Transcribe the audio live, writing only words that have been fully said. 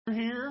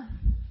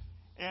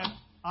And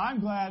I'm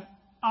glad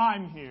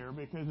I'm here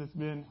because it's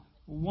been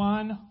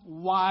one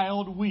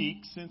wild week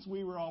since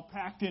we were all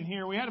packed in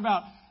here. We had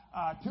about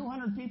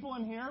 200 people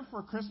in here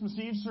for Christmas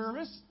Eve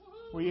service.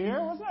 Were you here?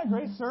 Wasn't that a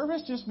great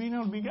service? Just being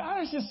able to be God.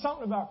 There's just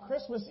something about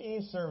Christmas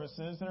Eve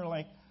services that are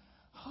like,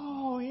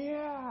 oh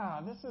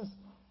yeah, this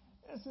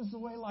is the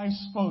way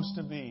life's supposed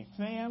to be.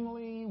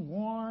 Family,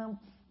 warm,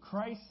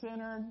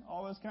 Christ-centered,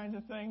 all those kinds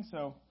of things.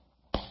 So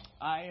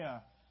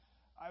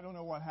I don't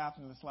know what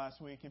happened this last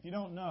week. If you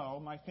don't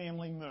know, my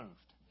family moved.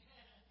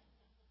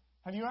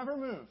 Have you ever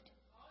moved?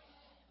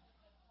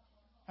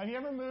 Have you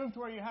ever moved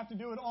where you have to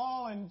do it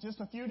all in just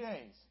a few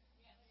days?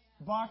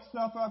 Box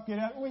stuff up, get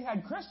out. We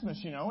had Christmas,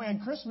 We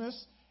had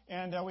Christmas,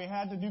 and we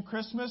had to do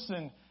Christmas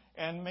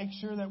and make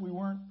sure that we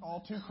weren't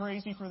all too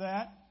crazy for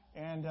that.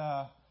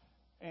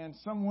 And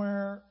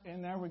somewhere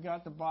in there we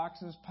got the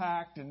boxes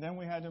packed, and then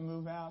we had to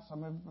move out.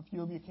 A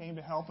few of you came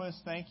to help us.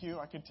 Thank you.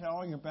 I could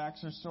tell your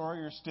backs are sore,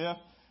 you're stiff.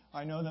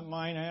 I know that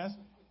mine is.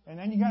 And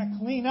then you got to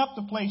clean up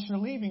the place you're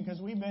leaving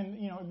because we've been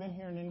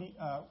here in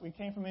we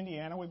came from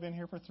Indiana. We've been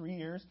here for 3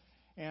 years,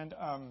 and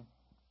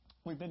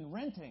we've been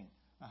renting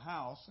a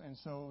house, and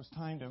so it was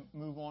time to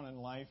move on in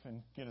life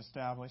and get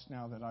established.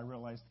 Now that I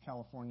realize the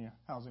California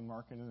housing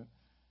market isn't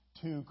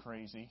too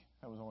crazy,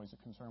 that was always a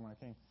concern when I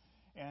came.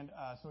 And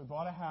so we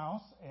bought a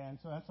house, and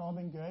so that's all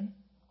been good.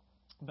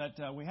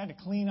 But we had to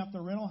clean up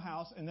the rental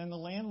house, and then the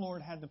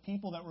landlord had the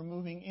people that were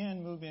moving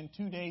in move in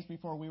 2 days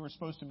before we were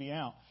supposed to be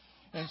out.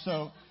 And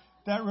so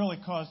that really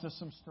caused us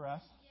some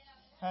stress.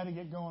 Had to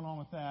get going on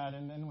with that,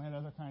 and then we had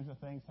other kinds of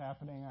things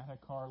happening. I had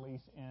a car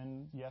lease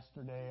in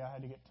yesterday. I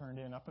had to get turned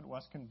in up at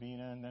West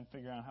Convena and then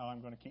figure out how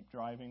I'm going to keep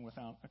driving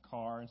without a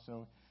car, and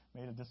so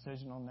made a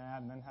decision on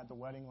that, and then had the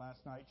wedding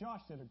last night.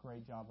 Josh did a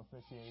great job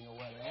officiating the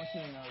wedding. I want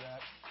you to know that.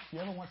 If you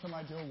ever want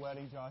somebody to do a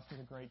wedding, Josh did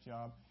a great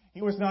job.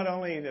 He was not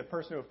only the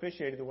person who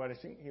officiated the wedding,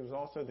 he was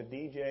also the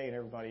DJ and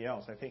everybody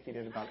else. I think he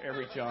did about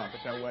every job at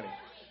that wedding.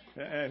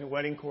 And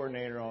wedding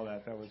coordinator, all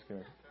that. That was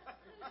good.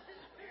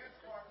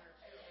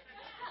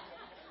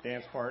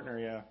 Dance partner,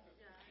 yeah.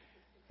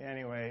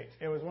 Anyway,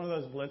 it was one of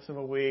those blitz of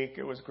a week.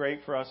 It was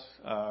great for us.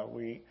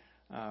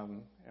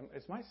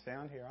 Is my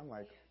sound here? I'm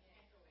like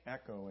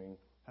echoing.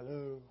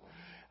 Hello.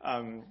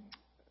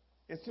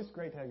 It's just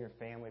great to have your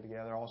family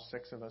together. All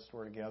 6 of us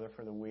were together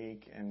for the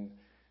week and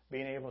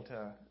being able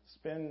to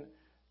spend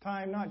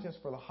time, not just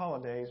for the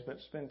holidays, but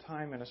spend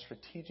time in a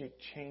strategic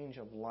change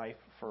of life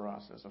for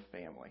us as a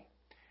family.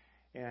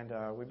 And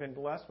we've been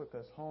blessed with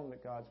this home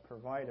that God's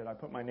provided. I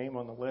put my name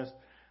on the list.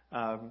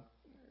 I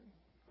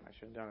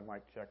should have done a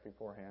mic check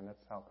beforehand.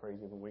 That's how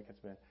crazy of a week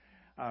it's been.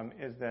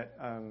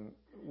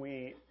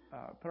 We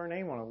put our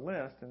name on a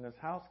list, and this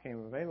house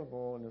came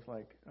available, and it's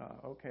like,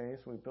 okay,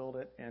 so we built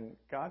it, and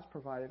God's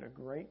provided a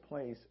great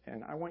place.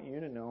 And I want you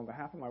to know, on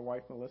behalf of my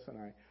wife, Melissa, and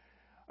I,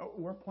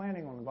 we're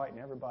planning on inviting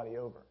everybody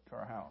over to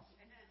our house.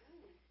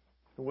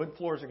 The wood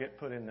floors will get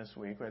put in this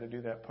week. We had to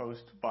do that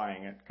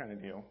post-buying it kind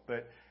of deal.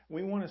 But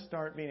we want to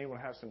start being able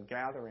to have some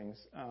gatherings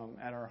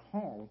at our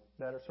home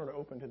that are sort of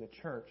open to the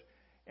church,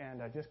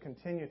 and just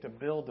continue to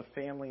build the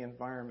family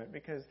environment.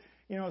 Because,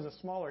 as a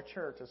smaller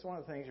church, it's one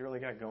of the things you really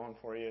got going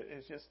for you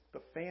is just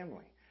the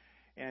family.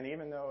 And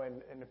even though,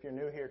 and if you're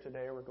new here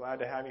today, we're glad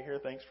to have you here.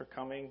 Thanks for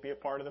coming. Be a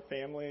part of the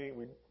family.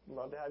 We'd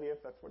love to have you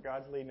if that's what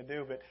God's leading to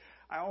do. But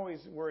I always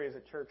worry as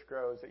a church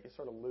grows that you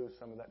sort of lose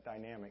some of that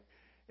dynamic.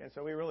 And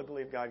so we really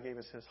believe God gave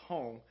us His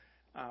home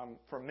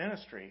for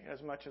ministry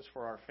as much as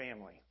for our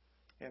family.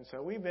 And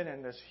so we've been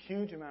in this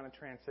huge amount of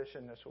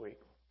transition this week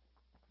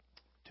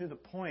to the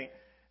point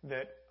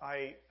that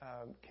I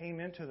came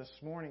into this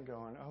morning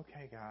going,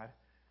 okay, God,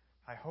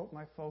 I hope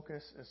my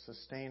focus is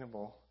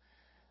sustainable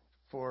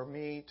for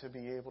me to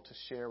be able to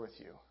share with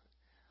you.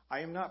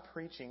 I am not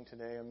preaching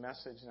today a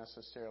message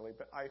necessarily,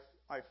 but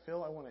I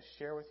feel I want to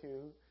share with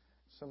you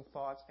some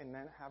thoughts and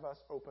then have us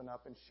open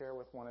up and share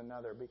with one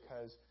another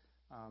because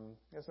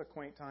it's a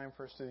quaint time,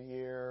 first of the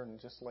year, and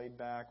just laid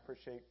back.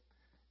 Appreciate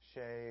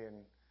Shay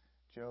and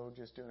Joe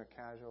just doing a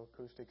casual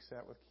acoustic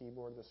set with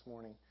keyboard this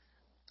morning.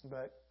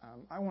 But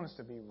I want us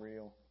to be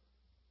real.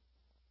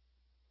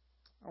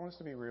 I want us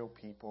to be real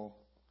people.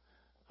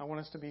 I want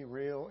us to be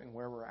real in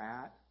where we're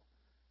at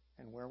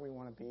and where we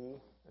want to be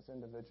as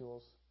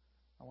individuals.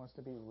 I want us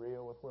to be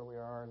real with where we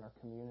are in our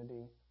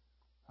community.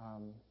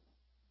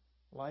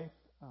 Life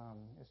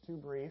is too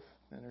brief,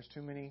 and there's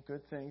too many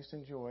good things to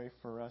enjoy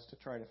for us to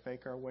try to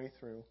fake our way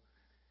through.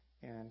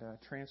 And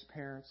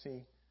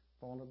transparency,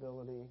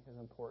 vulnerability is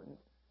important.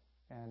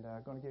 And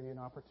I'm going to give you an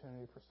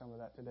opportunity for some of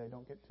that today.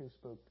 Don't get too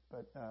spooked,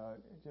 but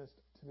just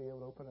to be able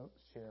to open up,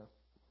 share.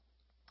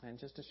 And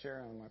just to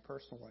share on my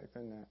personal life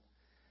in that.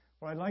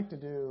 What I'd like to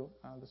do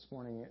this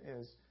morning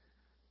is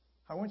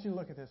I want you to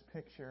look at this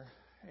picture,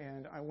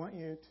 and I want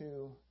you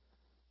to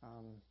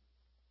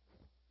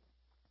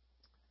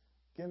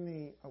give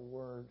me a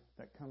word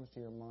that comes to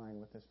your mind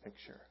with this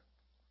picture.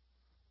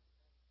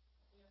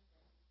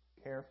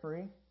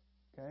 Carefree,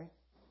 okay?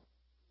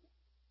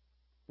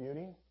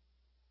 Beauty.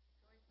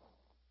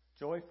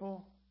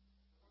 Joyful,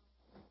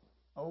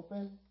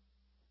 open,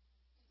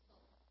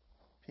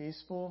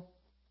 peaceful,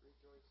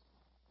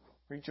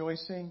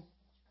 Rejoicing,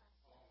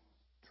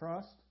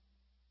 trust,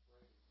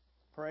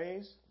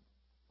 praise,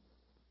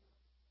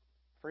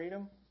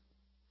 freedom,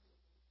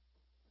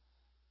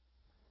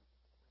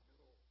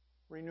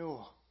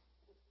 renewal.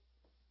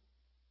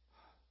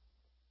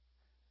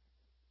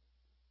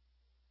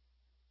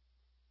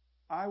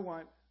 I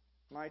want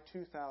my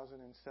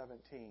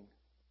 2017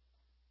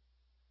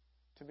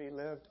 to be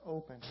lived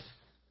open.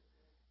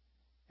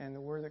 And the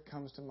word that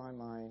comes to my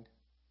mind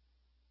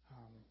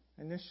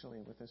initially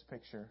with this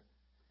picture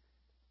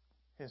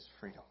is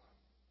freedom.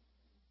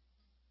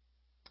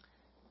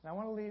 And I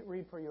want to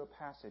read for you a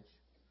passage.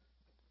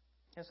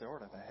 It's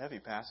sort of a heavy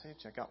passage.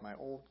 I got my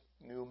old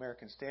New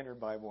American Standard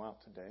Bible out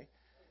today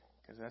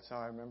because that's how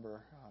I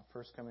remember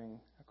first coming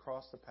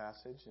across the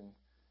passage and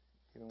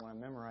even when I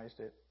memorized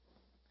it.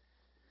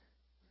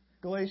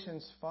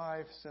 Galatians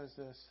 5 says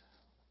this.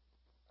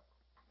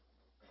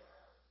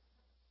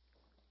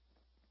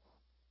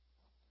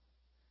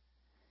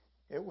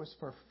 It was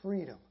for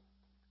freedom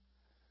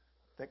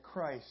that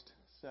Christ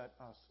set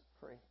us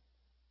free.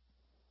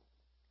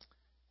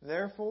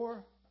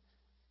 Therefore,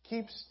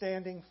 keep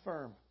standing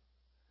firm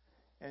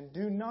and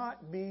do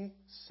not be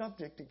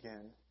subject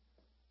again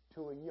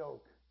to a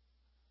yoke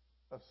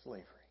of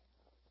slavery.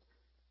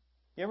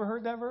 You ever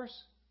heard that verse?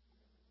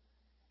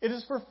 It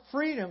is for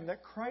freedom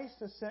that Christ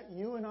has set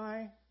you and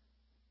I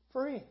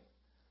free.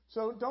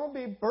 So don't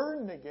be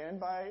burdened again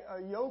by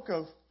a yoke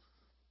of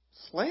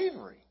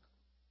slavery.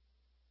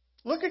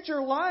 Look at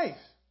your life.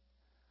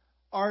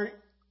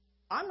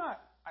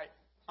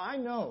 I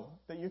know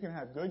that you can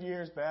have good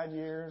years, bad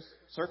years,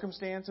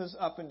 circumstances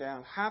up and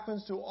down.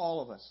 Happens to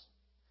all of us.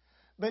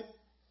 But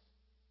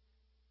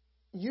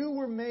you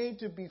were made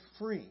to be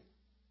free.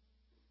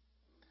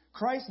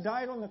 Christ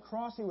died on the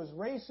cross. He was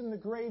raised from the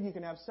grave. You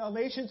can have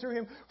salvation through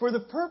Him for the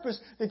purpose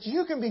that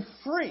you can be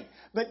free.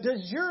 But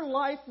does your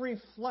life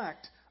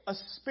reflect a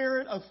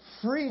spirit of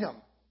freedom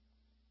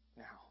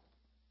now?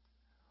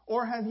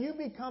 Or have you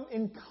become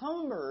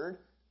encumbered,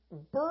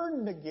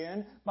 burdened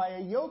again by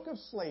a yoke of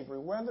slavery,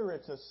 whether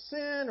it's a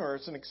sin or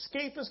it's an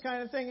escapist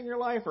kind of thing in your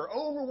life or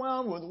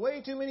overwhelmed with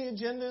way too many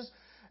agendas?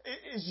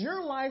 Is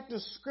your life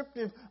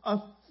descriptive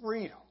of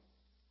freedom?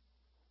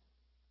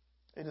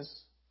 It is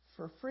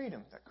for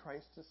freedom that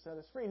Christ has set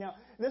us free. Now,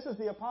 this is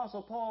the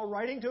Apostle Paul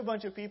writing to a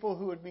bunch of people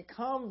who had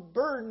become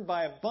burdened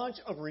by a bunch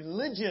of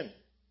religion.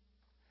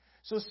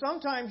 So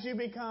sometimes you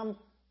become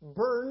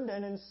burdened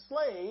and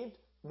enslaved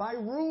by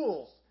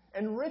rules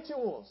and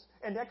rituals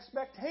and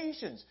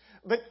expectations.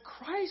 But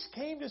Christ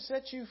came to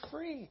set you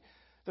free.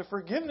 The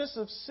forgiveness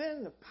of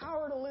sin, the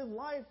power to live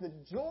life, the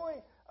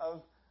joy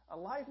of a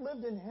life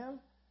lived in Him.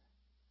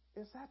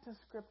 Is that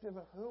descriptive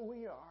of who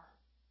we are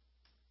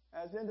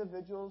as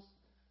individuals,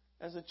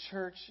 as a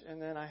church?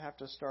 And then I have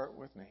to start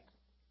with me.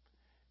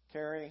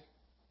 Carrie,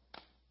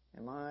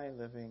 am I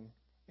living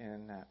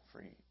in that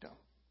freedom?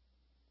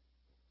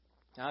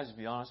 Now, I'll just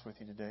be honest with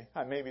you today.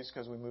 Maybe it's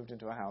because we moved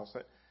into a house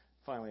that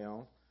finally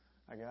own,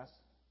 I guess.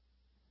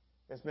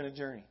 It's been a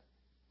journey.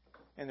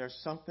 And there's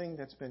something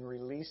that's been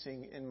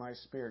releasing in my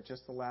spirit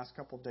just the last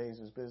couple of days,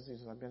 as busy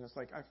as I've been. It's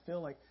like I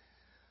feel like,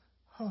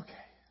 okay,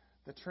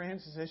 the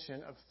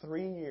transition of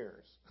 3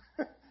 years,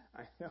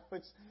 I know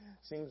it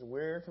seems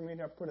weird for me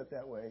to put it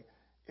that way,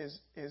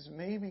 is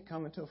maybe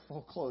coming to a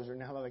full closure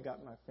now that I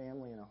got my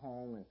family and a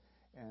home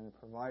and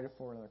provided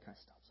for and other kind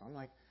of stuff. So I'm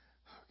like,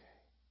 okay,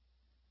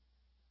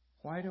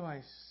 why do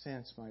I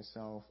sense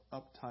myself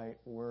uptight,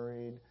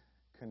 worried,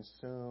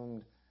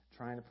 consumed,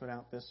 trying to put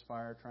out this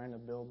fire, trying to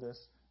build this,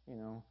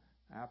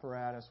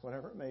 apparatus,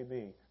 whatever it may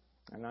be?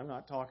 And I'm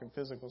not talking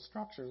physical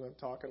structures. I'm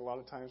talking a lot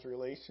of times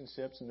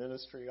relationships,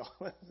 ministry, all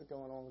that's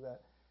going on with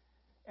that.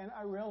 And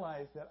I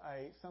realize that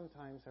I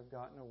sometimes have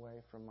gotten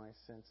away from my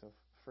sense of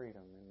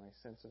freedom and my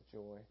sense of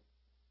joy.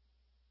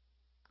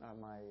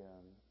 My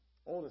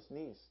oldest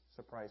niece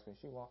surprised me.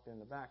 She walked in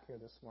the back here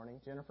this morning.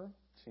 Jennifer,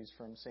 she's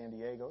from San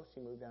Diego.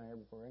 She moved down here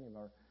before any of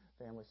our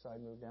family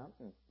side moved down.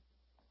 And,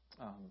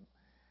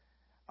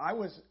 I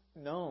was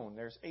known,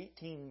 there's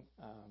 18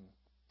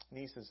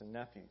 nieces and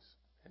nephews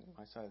in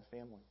my side of the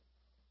family.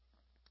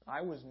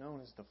 I was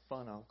known as the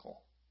fun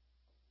uncle.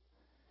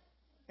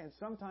 And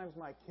sometimes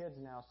my kids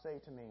now say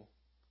to me,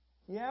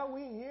 yeah,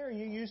 we hear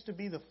you used to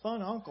be the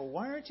fun uncle.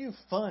 Why aren't you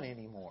fun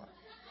anymore?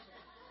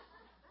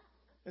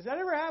 Has that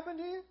ever happened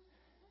to you?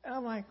 And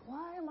I'm like,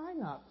 why am I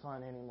not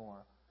fun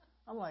anymore?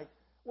 I'm like,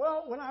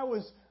 well, when I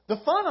was the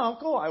fun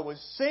uncle, I was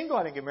single.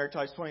 I didn't get married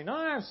till I was 29.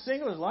 I was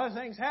single. There's a lot of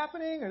things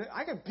happening. And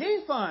I could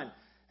be fun.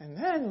 And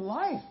then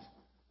life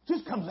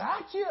just comes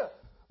at you.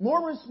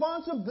 More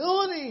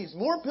responsibilities,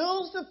 more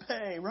bills to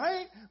pay,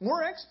 right?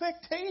 More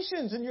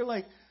expectations. And you're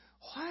like,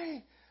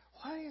 why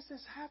is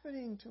this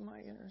happening to my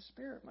inner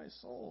spirit, my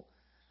soul,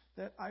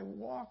 that I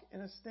walk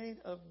in a state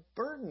of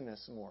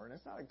burdenness more? And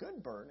it's not a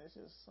good burden. It's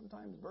just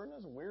sometimes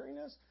burdenness,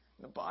 weariness.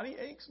 And the body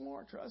aches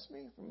more, trust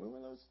me, from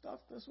moving those stuff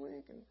this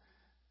week. And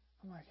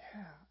I'm like,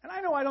 yeah. And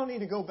I know I don't need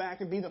to go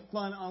back and be the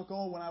fun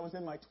uncle when I was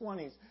in my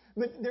 20s.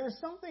 But there's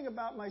something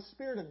about my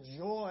spirit of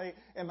joy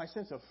and my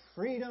sense of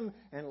freedom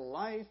and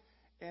life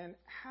and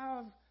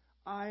have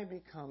I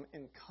become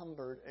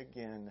encumbered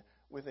again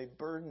with a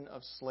burden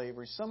of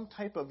slavery, some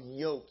type of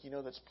yoke,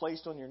 that's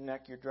placed on your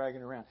neck you're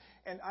dragging around.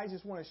 And I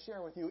just want to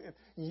share with you, if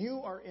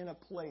you are in a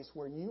place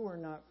where you are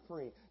not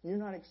free, you're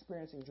not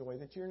experiencing joy,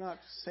 that you're not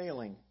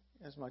sailing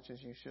as much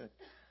as you should,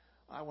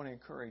 I want to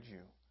encourage you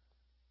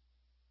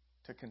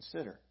to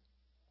consider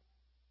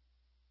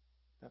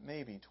that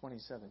maybe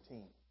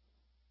 2017,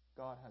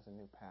 God has a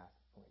new path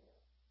for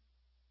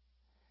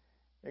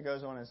you. It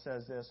goes on and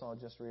says this. I'll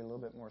just read a little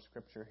bit more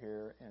scripture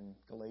here in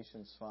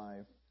Galatians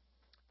 5.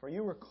 For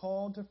you were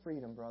called to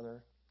freedom,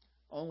 brother.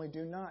 Only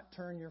do not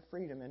turn your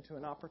freedom into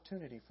an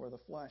opportunity for the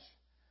flesh.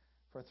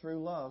 For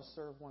through love,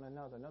 serve one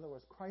another. In other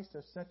words, Christ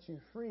has set you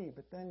free,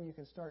 but then you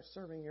can start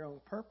serving your own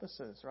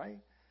purposes, right?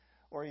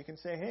 Or you can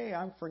say, hey,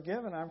 I'm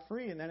forgiven, I'm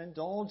free, and then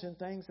indulge in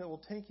things that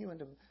will take you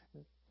into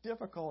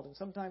difficult and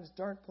sometimes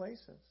dark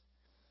places.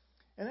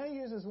 And then he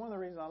uses one of the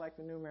reasons I like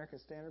the New American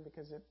Standard,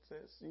 because it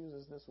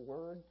uses this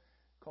word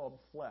called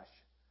flesh.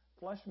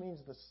 Flesh means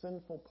the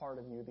sinful part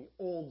of you, the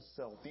old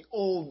self, the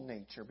old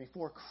nature,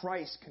 before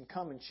Christ can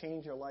come and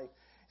change your life.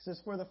 It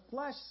says, for the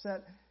flesh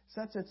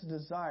sets its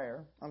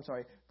desire,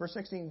 verse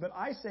 16, but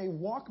I say,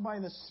 walk by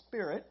the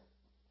Spirit,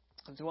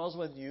 that dwells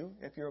with you,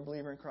 if you're a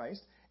believer in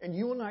Christ, and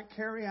you will not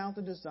carry out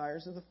the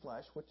desires of the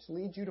flesh, which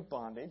lead you to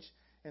bondage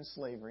and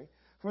slavery.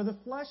 For the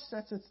flesh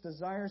sets its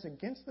desires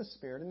against the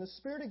Spirit, and the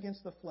Spirit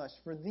against the flesh.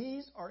 For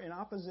these are in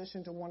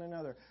opposition to one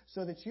another,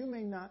 so that you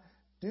may not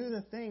do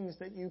the things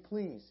that you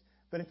please.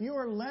 But if you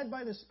are led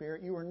by the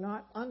Spirit, you are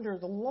not under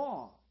the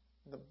law,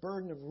 the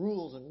burden of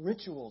rules and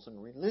rituals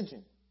and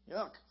religion.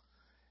 Yuck.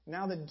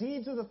 Now the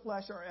deeds of the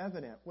flesh are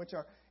evident, which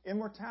are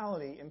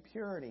immorality,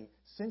 impurity,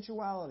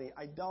 sensuality,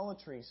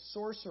 idolatry,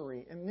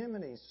 sorcery,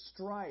 enmity,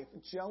 strife,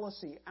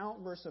 jealousy,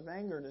 outbursts of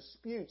anger,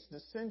 disputes,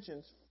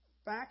 dissensions,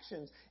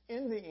 factions,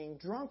 envying,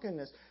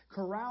 drunkenness,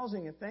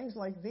 carousing, and things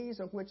like these,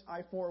 of which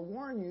I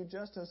forewarn you,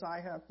 just as I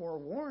have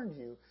forewarned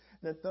you,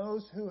 that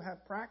those who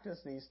have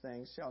practiced these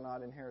things shall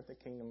not inherit the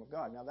kingdom of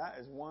God. Now that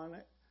is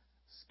one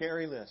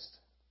scary list.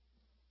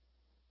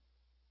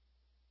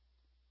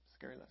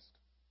 Scary list.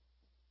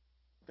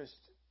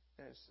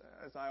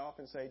 As I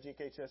often say,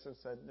 G.K. Chesterton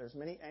said, there's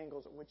many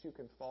angles at which you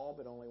can fall,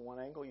 but only one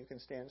angle you can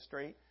stand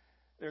straight.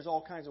 There's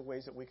all kinds of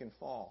ways that we can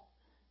fall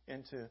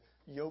into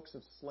yokes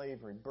of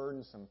slavery,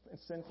 burdensome,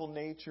 sinful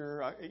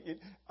nature.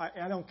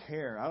 I don't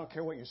care. I don't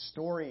care what your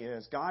story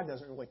is. God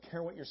doesn't really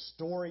care what your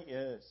story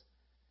is.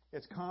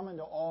 It's common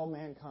to all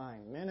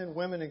mankind, men and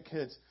women and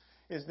kids,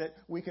 is that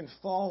we can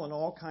fall in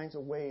all kinds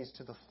of ways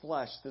to the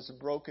flesh, this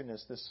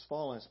brokenness, this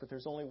fallenness. But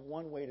there's only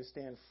one way to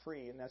stand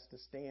free, and that's to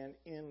stand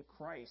in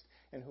Christ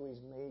and who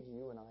He's made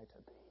you and I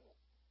to be.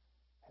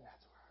 And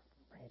that's where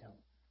our freedom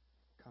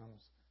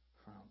comes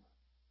from.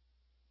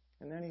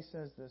 And then he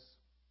says this,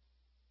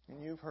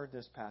 and you've heard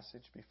this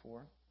passage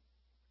before.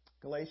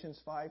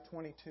 Galatians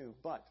 5:22.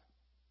 But,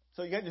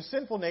 so you got your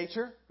sinful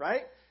nature,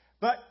 right?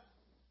 But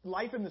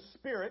life in the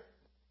Spirit,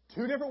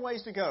 two different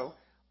ways to go.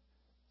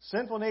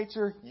 Sinful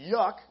nature,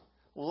 yuck.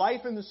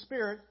 Life in the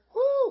Spirit,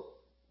 whoo!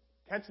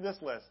 Catch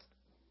this list.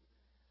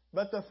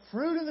 But the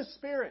fruit of the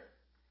Spirit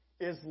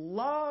is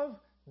love,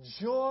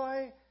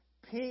 joy,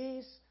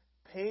 peace,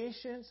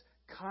 patience,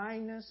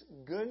 kindness,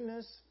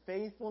 goodness,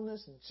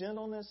 faithfulness,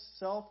 gentleness,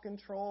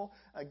 self-control.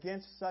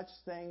 Against such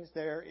things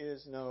there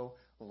is no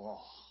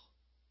law.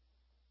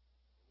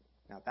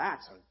 Now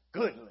that's a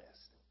good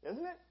list,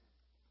 isn't it?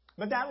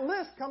 But that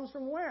list comes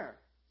from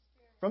where?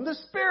 From the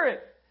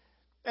Spirit.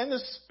 And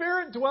the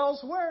Spirit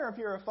dwells where if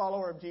you're a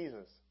follower of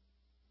Jesus?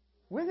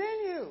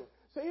 Within you.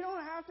 So you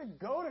don't have to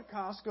go to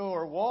Costco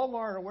or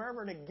Walmart or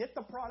wherever to get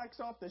the products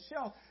off the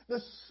shelf. The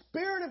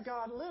Spirit of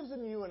God lives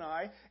in you and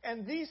I.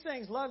 And these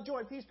things, love,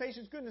 joy, peace,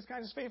 patience, goodness,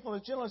 kindness,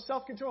 faithfulness, gentleness,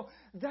 self-control,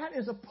 that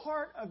is a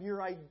part of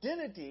your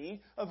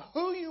identity of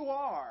who you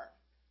are.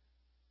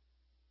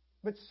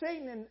 But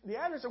Satan and the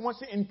adversary wants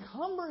to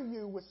encumber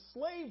you with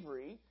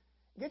slavery,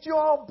 get you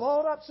all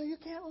balled up so you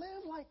can't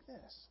live like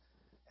this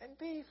and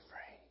be free.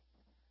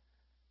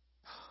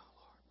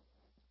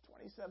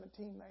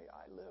 2017, may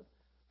I live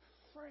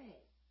free.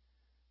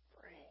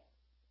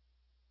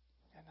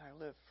 And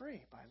I live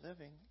free by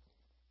living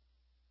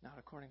not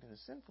according to the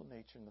sinful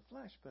nature in the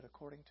flesh, but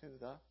according to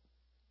the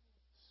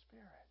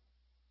Spirit.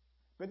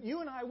 But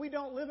you and I, we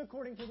don't live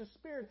according to the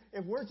Spirit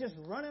if we're just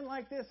running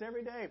like this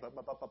every day.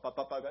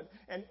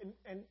 And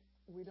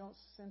we don't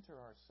center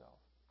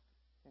ourselves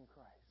in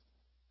Christ.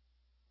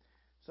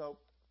 So,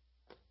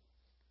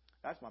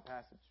 that's my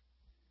passage.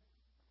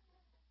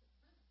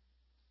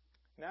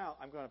 Now,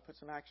 I'm going to put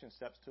some action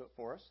steps to it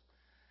for us.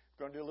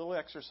 I'm going to do a little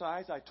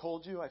exercise. I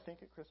told you, I think,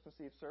 at Christmas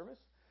Eve service,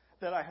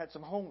 that I had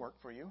some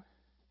homework for you.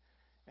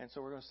 And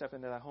so we're going to step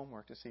into that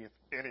homework to see if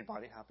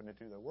anybody happened to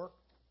do their work.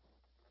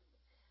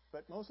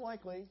 But most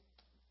likely,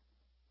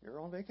 you're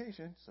on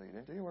vacation, so you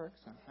didn't do your work.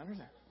 So I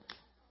understand.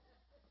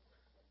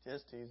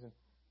 Just teasing.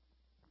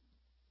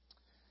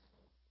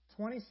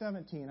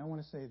 2017, I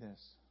want to say this.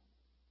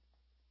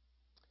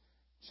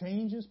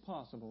 Change is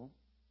possible,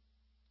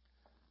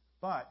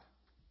 but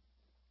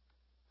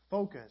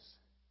focus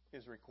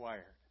is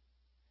required.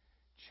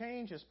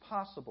 Change is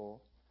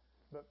possible,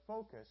 but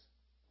focus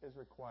is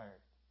required.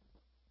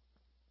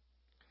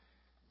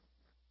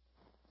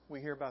 We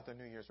hear about the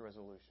New Year's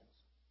resolutions.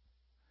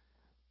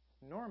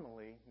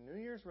 Normally, New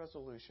Year's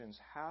resolutions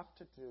have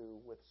to do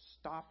with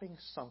stopping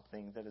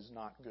something that is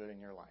not good in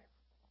your life.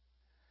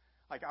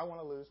 Like, I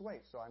want to lose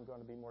weight, so I'm going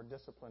to be more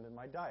disciplined in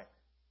my diet,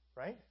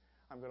 right?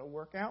 I'm going to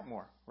work out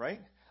more, right?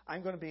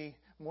 I'm going to be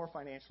more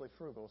financially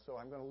frugal, so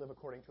I'm going to live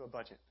according to a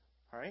budget,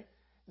 all right?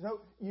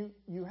 So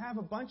you have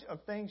a bunch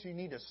of things you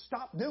need to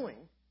stop doing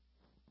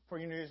for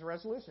your New Year's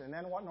resolution. And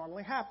then what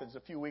normally happens?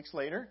 A few weeks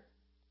later,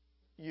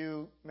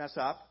 you mess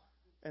up,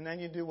 and then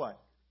you do what?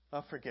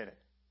 Forget it.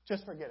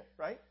 Just forget it,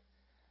 right?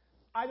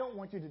 I don't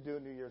want you to do a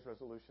New Year's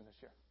resolution this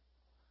year.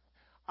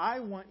 I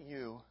want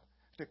you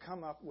to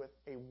come up with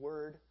a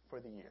word for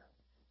the year.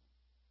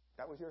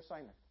 That was your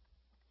assignment.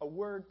 A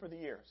word for the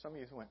year. Some of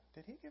you went,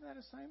 did he give that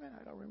assignment?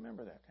 I don't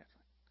remember that.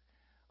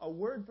 A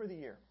word for the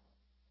year.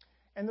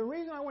 And the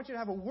reason I want you to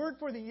have a word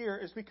for the year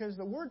is because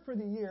the word for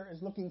the year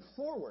is looking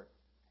forward.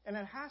 And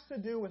it has to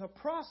do with a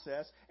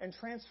process and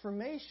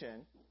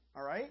transformation,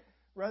 all right,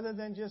 rather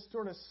than just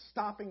sort of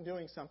stopping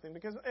doing something.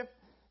 Because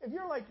if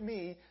you're like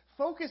me,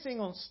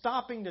 focusing on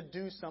stopping to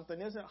do something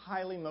isn't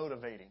highly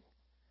motivating.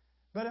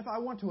 But if I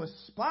want to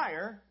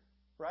aspire,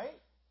 right,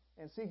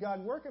 and see God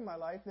work in my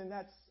life, then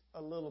that's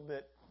a little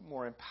bit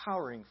more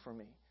empowering for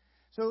me.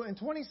 So in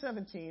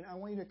 2017, I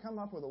want you to come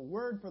up with a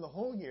word for the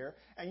whole year,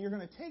 and you're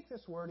going to take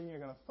this word and you're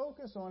going to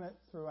focus on it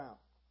throughout.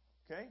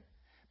 Okay?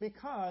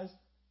 Because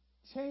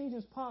change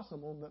is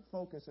possible, but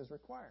focus is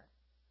required.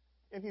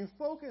 If you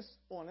focus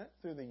on it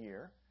through the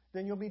year,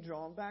 then you'll be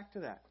drawn back to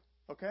that.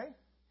 Okay?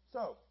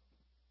 So,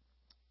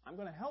 I'm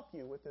going to help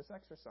you with this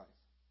exercise.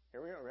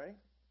 Here we go. Ready?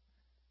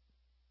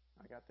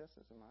 I got this.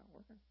 Is it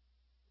working?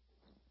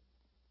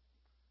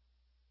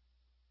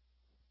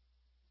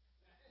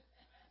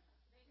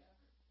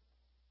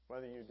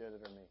 Whether you did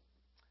it or me.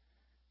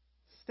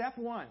 Step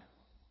 1.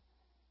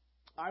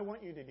 I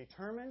want you to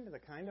determine the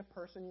kind of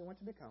person you want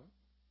to become.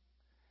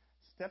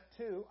 Step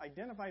 2,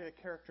 identify the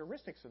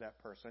characteristics of that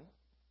person.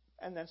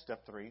 And then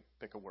step 3,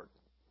 pick a word.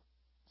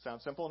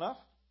 Sound simple enough?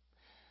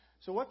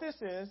 So what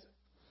this is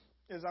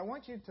I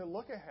want you to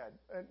look ahead.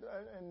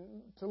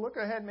 And to look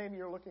ahead, maybe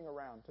you're looking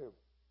around too.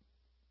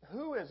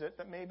 Who is it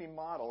that maybe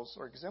models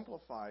or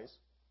exemplifies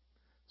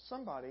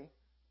somebody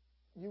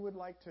you would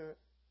like to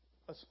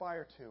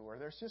aspire to, or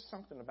there's just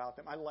something about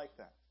them. I like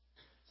that.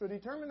 So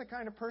determine the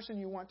kind of person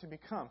you want to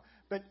become.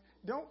 But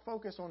don't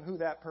focus on who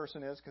that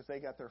person is because they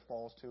got their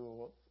falls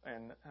too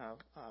and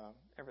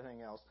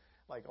everything else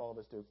like all of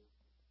us do.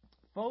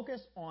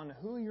 Focus on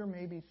who you're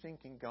maybe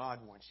thinking God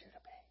wants you to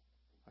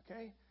be.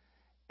 Okay?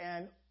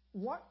 And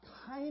what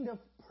kind of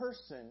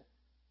person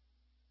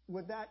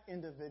would that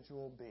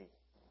individual be?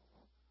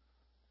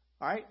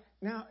 All right?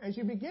 Now, as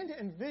you begin to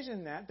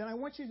envision that, then I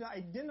want you to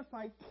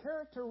identify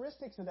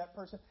characteristics of that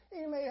person.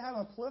 You may have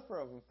a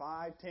plethora of them,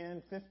 5,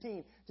 10,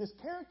 15, just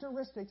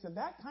characteristics of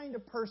that kind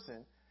of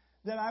person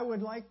that I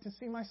would like to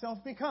see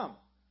myself become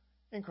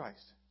in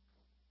Christ.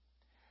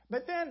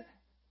 But then,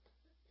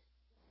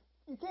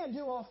 you can't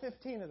do all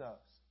 15 of those.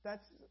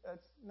 That's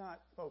not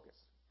focus,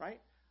 right?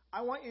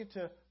 I want you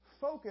to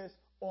focus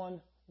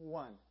on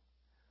one.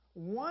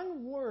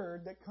 One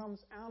word that comes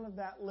out of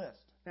that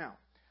list. Now,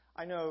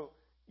 I know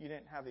you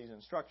didn't have these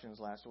instructions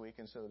last week,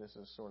 and so this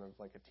is sort of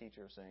like a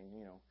teacher saying,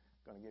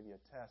 going to give you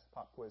a test,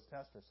 pop quiz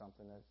test or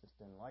something. I just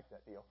didn't like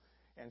that deal.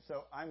 And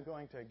so I'm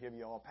going to give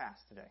you all a pass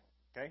today,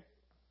 okay?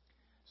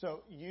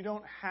 So you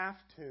don't have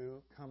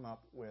to come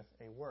up with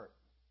a word,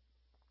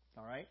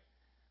 all right?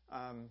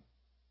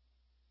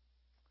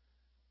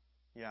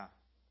 Yeah,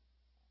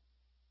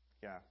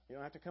 you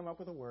don't have to come up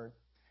with a word.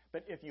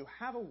 But if you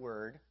have a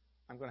word,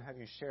 I'm going to have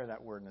you share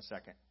that word in a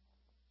second.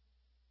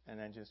 And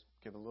then just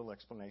give a little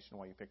explanation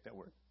why you picked that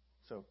word.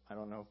 So I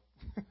don't know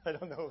if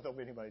there'll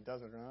be anybody who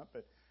does it or not,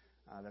 but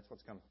that's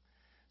what's coming.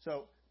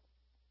 So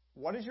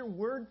what is your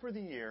word for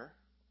the year?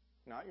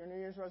 Not your New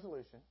Year's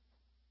resolution.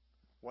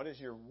 What is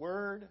your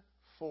word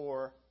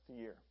for the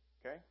year?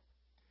 Okay?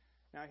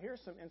 Now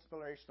here's some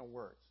inspirational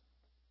words.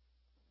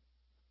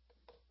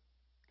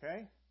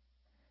 Okay?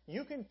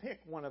 You can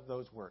pick one of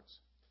those words.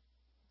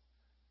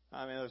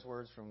 I mean, those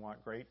words from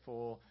what?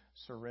 Grateful,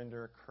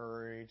 surrender,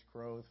 courage,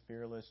 growth,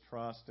 fearless,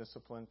 trust,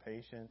 discipline,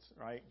 patience,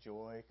 right?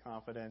 Joy,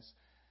 confidence,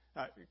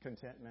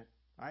 contentment,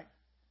 right?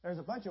 There's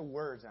a bunch of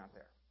words out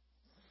there.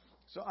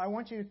 So I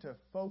want you to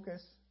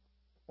focus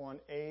on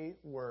a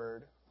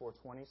word for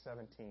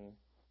 2017.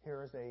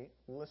 Here is a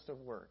list of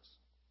words.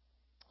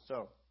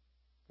 So,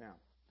 now,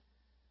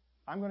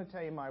 I'm going to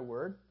tell you my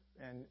word,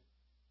 and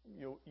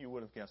you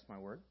would have guessed my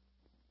word.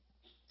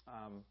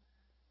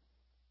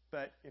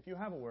 But if you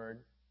have a word,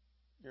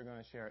 you're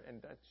going to share it,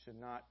 and that should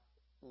not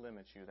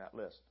limit you, that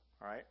list.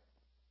 All right?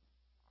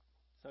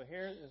 So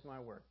here is my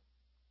word.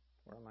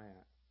 Where am I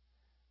at?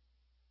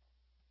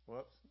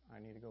 Whoops, I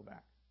need to go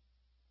back.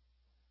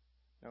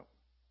 Nope,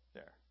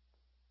 there.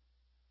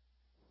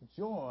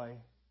 Joy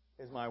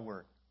is my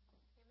word.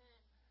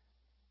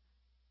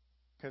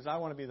 Because I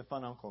want to be the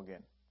fun uncle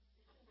again.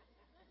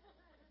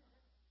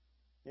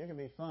 You can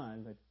be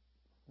fun, but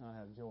not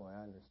have joy.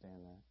 I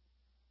understand that.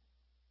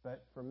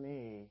 But for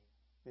me,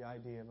 the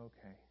idea of,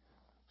 okay,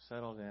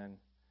 settled in,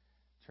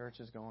 church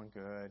is going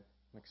good,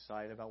 I'm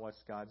excited about what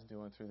God's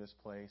doing through this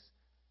place.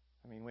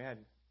 I mean, we had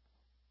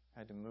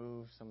to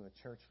move some of the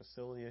church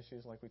facility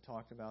issues like we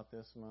talked about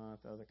this month,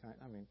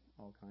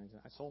 all kinds of.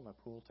 I sold my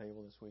pool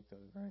table this week, though.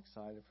 I was very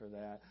excited for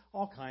that.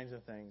 All kinds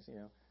of things,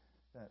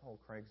 that whole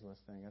Craigslist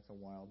thing, that's a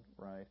wild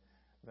ride.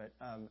 But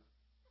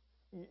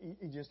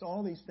just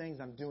all these things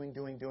I'm doing,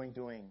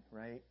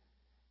 right?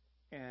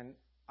 And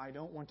I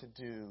don't want to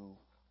do,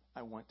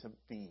 I want to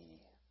be.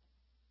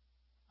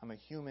 I'm a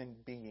human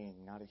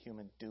being, not a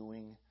human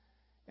doing.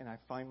 And I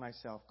find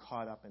myself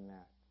caught up in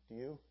that. Do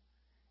you?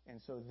 And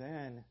so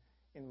then,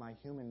 in my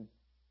human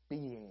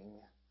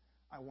being,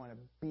 I want to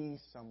be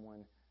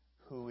someone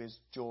who is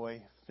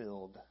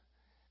joy-filled.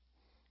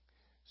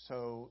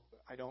 So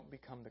I don't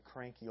become the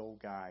cranky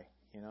old guy,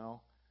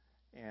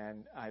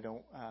 and I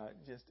don't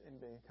just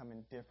become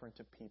indifferent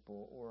to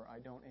people, or I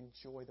don't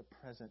enjoy the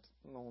present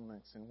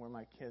moments and where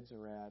my kids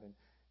are at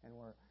and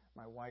where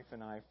my wife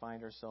and I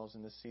find ourselves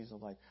in this season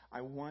of life.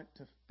 I want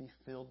to be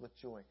filled with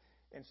joy.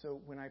 And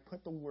so when I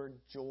put the word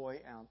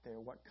joy out there,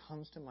 what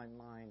comes to my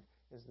mind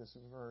is this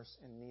verse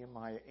in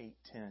Nehemiah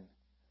 8:10.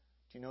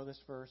 Do you know this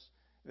verse?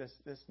 This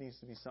needs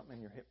to be something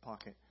in your hip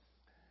pocket.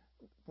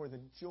 For the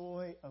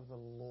joy of the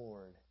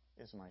Lord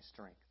is my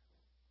strength.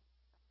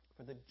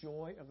 For the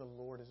joy of the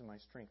Lord is my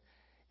strength.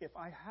 If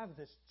I have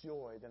this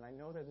joy, then I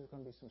know that there's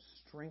going to be some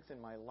strength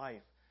in my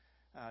life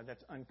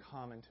that's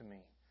uncommon to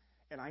me.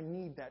 And I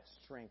need that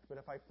strength. But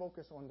if I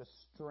focus on the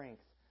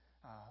strength,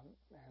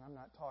 and I'm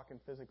not talking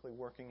physically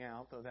working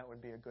out, though that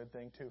would be a good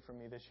thing too for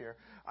me this year.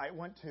 I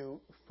want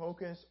to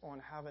focus on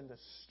having the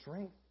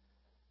strength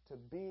to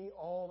be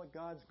all that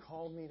God's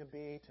called me to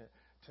be,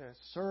 to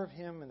serve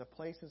Him in the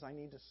places I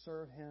need to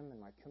serve Him, in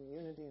my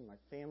community, in my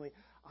family.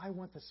 I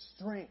want the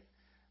strength,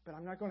 but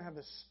I'm not going to have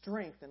the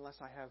strength unless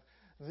I have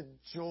the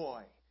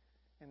joy.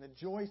 And the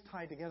joy is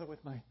tied together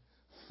with my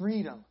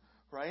freedom,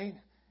 right?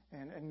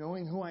 And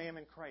knowing who I am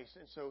in Christ.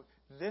 And so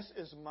this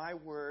is my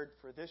word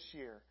for this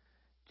year.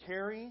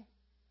 Carrie,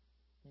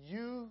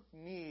 you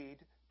need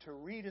to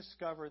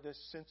rediscover this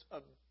sense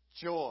of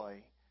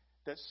joy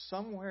that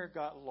somewhere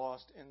got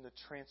lost in the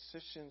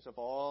transitions of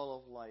all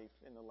of life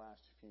in the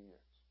last few years.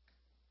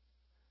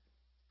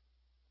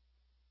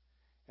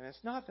 And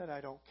it's not that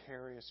I don't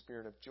carry a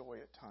spirit of joy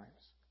at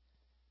times.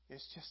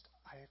 It's just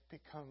I've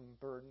become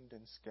burdened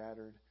and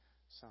scattered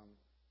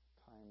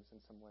sometimes in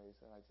some ways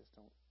that I just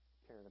don't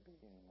care to be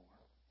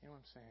anymore. You know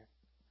what I'm saying?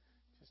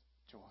 Just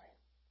joy.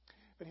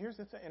 But here's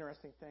the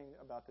interesting thing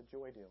about the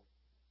joy deal.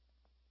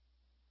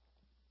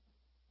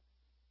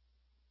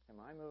 Am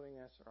I moving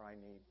this or I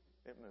need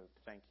it moved?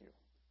 Thank you.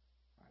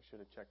 I should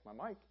have checked my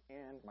mic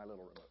and my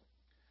little remote.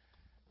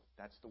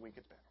 That's the week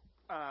it's been.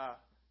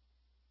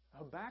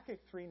 Habakkuk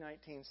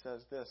 3:19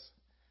 says this: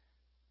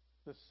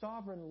 the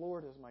sovereign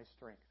Lord is my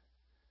strength.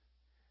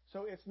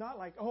 So it's not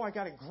like, I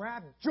got to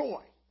grab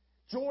joy.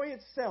 Joy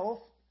itself,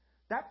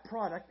 that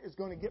product is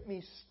going to get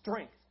me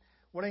strength.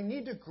 What I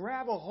need to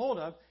grab a hold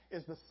of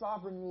is the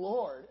sovereign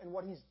Lord and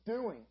what He's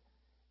doing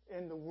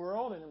in the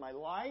world and in my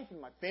life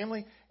and my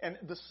family. And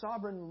the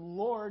sovereign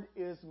Lord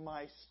is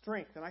my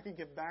strength. And I can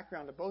give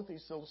background to both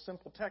these little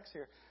simple texts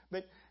here.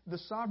 But the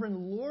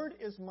sovereign Lord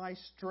is my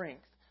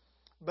strength.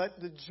 But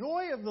the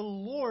joy of the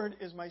Lord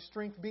is my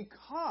strength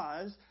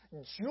because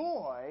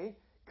joy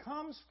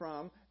comes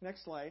from,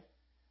 next slide.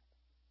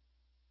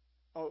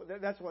 Oh,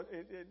 that's what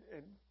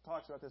it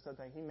talks about this other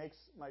thing. He makes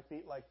my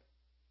feet like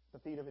the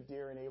feet of a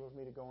deer, enables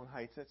me to go on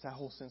heights. It's that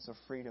whole sense of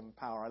freedom and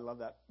power. I love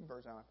that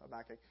verse out of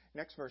Habakkuk.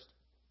 Next verse.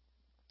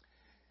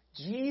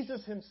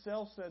 Jesus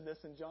Himself said this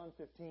in John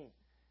 15.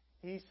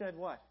 He said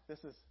what?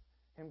 This is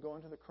Him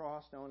going to the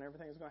cross, knowing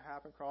everything is going to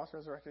happen, cross,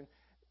 resurrection.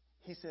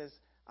 He says,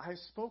 I have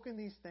spoken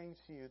these things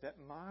to you that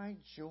my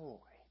joy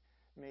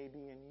may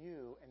be in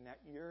you and that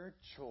your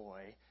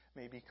joy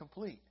may be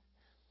complete.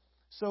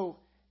 So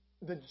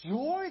the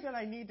joy that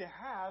I need to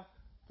have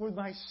for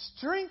my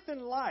strength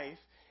in life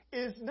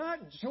is not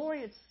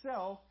joy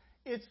itself,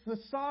 it's the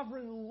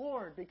sovereign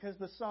Lord, because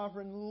the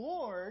sovereign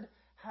Lord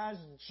has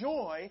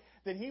joy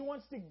that He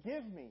wants to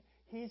give me.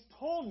 He's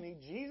told me,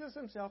 Jesus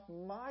Himself,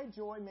 my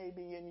joy may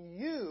be in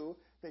you,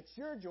 that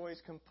your joy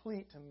is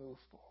complete to move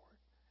forward.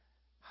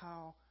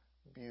 How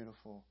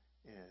beautiful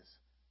is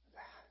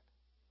that?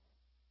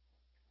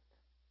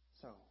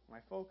 So, my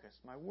focus,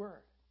 my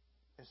word,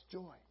 is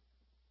joy.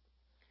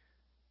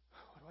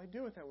 What do I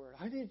do with that word?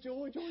 I need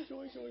joy, joy,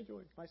 joy, joy,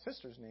 joy. My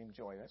sister's named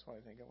Joy. That's what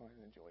I think of when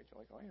I joy,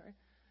 joy, joy, right?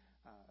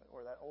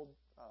 Or that old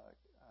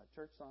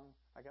church song,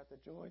 I got the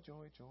joy,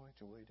 joy, joy,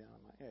 joy down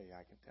my... Yeah,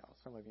 I can tell.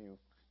 Some of you,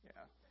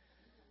 yeah.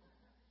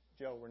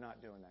 Joe, we're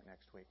not doing that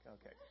next week.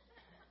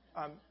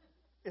 Okay.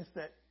 It's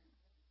that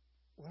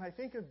when I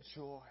think of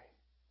joy,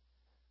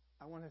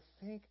 I want to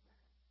think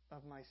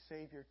of my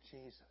Savior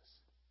Jesus.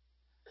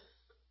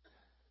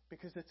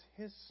 Because it's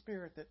His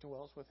Spirit that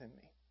dwells within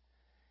me.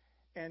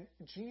 And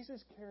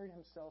Jesus carried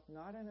Himself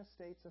not in a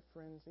state of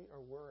frenzy or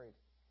worried.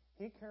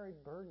 He carried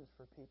burdens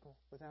for people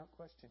without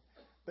question.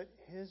 But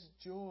His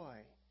joy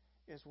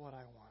is what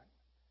I want.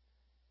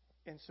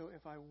 And so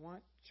if I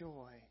want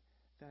joy,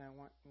 then I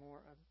want more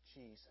of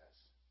Jesus.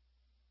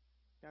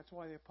 That's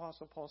why the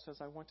Apostle Paul says,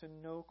 I want to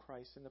know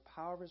Christ and the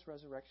power of His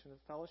resurrection, the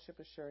fellowship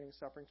of sharing His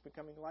sufferings,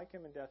 becoming like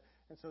Him in death,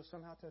 and so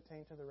somehow to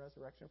attain to the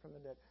resurrection from the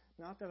dead.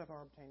 Not that I've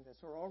obtained this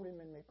or already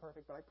been made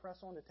perfect, but I press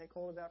on to take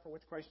hold of that for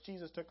which Christ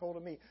Jesus took hold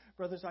of me.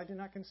 Brothers, I do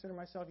not consider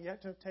myself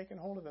yet to have taken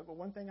hold of it, but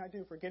one thing I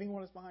do, forgetting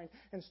what is behind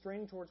and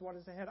straining towards what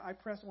is ahead, I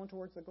press on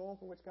towards the goal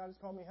for which God has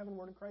called me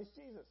heavenward in Christ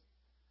Jesus.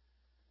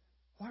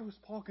 Why was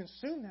Paul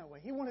consumed that way?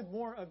 He wanted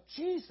more of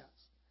Jesus.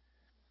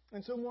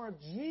 And so more of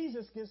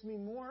Jesus gives me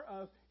more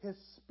of His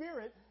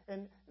Spirit,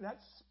 and that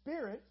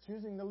Spirit,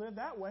 choosing to live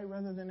that way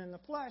rather than in the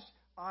flesh,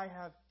 I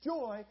have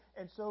joy,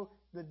 and so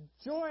the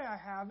joy I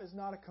have is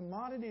not a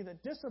commodity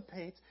that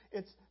dissipates,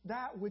 it's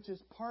that which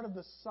is part of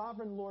the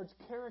sovereign Lord's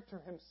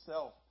character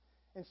Himself.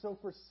 And so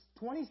for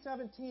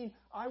 2017,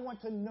 I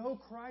want to know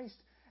Christ,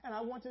 and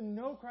I want to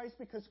know Christ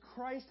because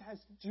Christ has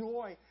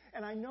joy.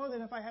 And I know that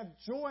if I have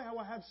joy, I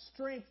will have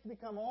strength to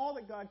become all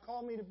that God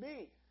called me to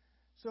be.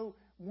 So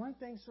one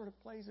thing sort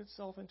of plays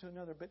itself into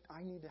another, but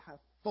I need to have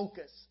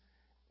focus.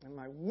 And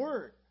my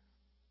word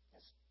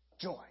is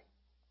joy.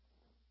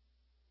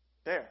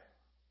 There.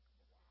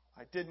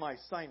 I did my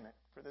assignment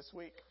for this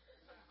week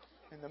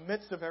in the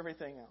midst of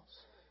everything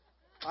else.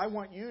 I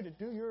want you to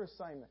do your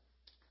assignment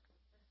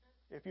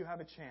if you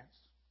have a chance.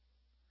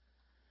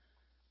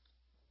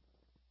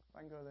 If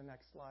I can go to the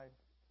next slide.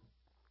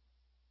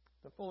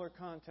 The fuller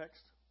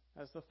context.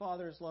 As the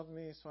Father has loved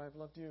me, so I have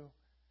loved you.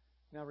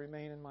 Now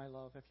remain in my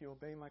love. If you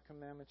obey my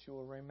commandments, you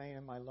will remain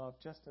in my love,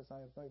 just as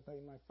I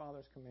obey my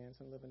Father's commands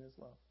and live in His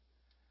love.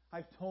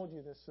 I've told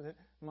you this so that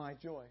my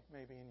joy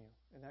may be in you,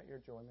 and that your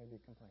joy may be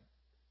complete.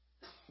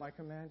 My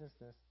command is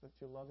this, that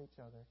you love each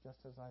other,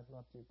 just as I've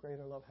loved you.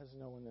 Greater love has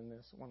no one than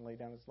this, one lay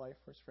down his life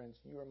for his friends.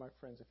 You are my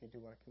friends if you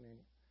do what I command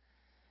you.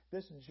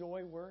 This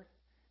joy word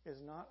is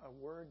not a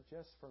word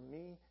just for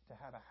me to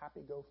have a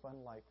happy go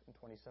fun life in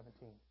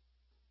 2017.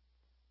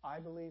 I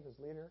believe as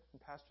leader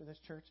and pastor of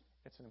this church,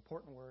 it's an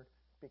important word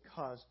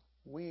because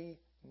we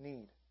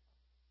need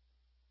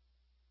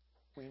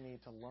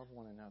to love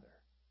one another.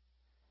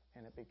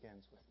 And it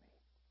begins with me.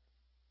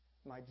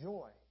 My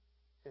joy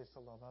is to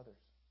love others.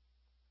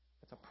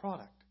 It's a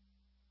product.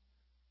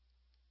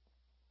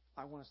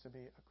 I want us to be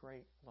a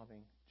great,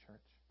 loving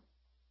church.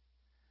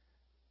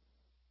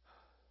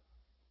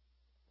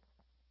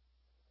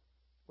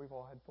 We've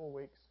all had full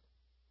weeks.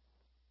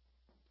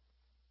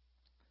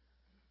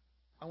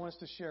 I want us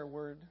to share a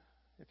word,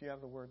 if you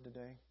have the word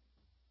today.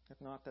 If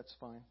not, that's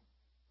fine.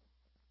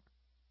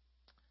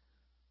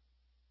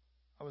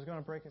 I was going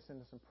to break us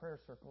into some prayer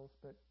circles,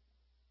 but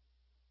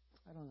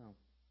I don't know.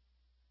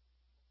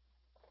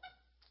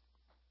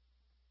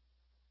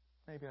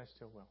 Maybe I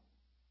still will.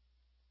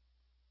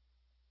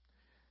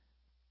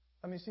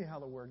 Let me see how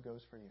the word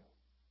goes for you.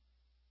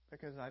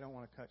 Because I don't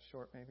want to cut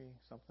short maybe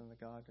something that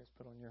God has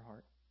put on your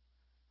heart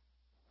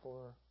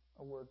for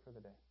a word for the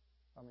day.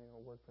 A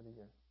word for the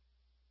year.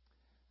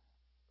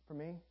 For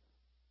me,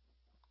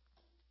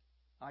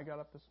 I got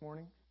up this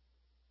morning.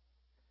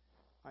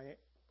 I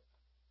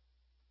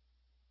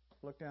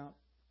looked out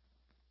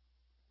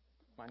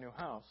my new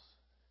house,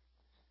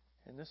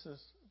 and this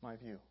is my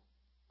view.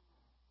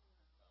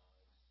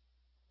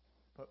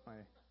 Put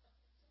my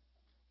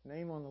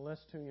name on the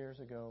list 2 years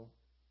ago.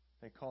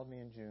 They called me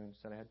in June,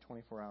 said I had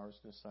 24 hours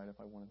to decide if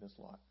I wanted this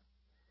lot.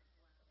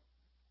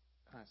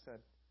 And I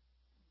said,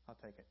 I'll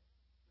take it.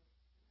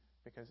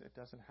 Because it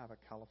doesn't have a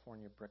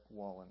California brick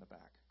wall in the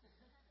back.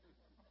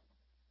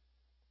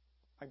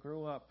 I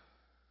grew up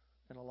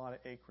in a lot of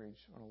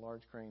acreage on a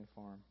large grain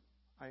farm.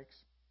 I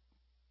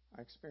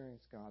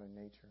experienced God in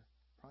nature.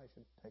 Probably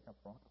should take up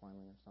rock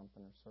climbing or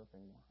something, or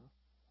surfing more, huh?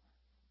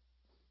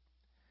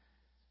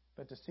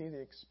 But to see the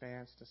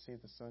expanse, to see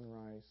the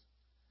sunrise,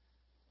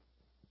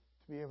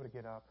 to be able to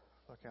get up,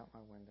 look out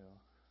my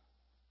window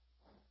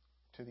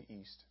to the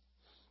east,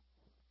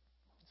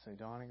 say,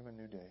 dawning of a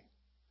new day.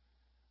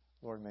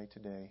 Lord, may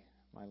today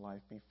my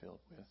life be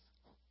filled with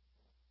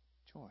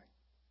joy,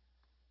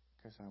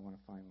 because I want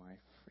to find my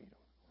freedom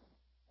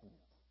in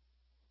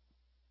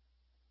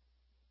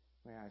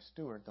you. May I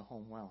steward the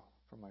home well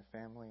for my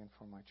family and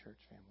for my church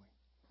family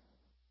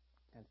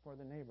and for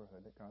the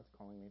neighborhood that God's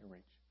calling me to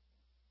reach.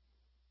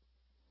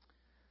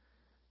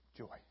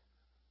 Joy.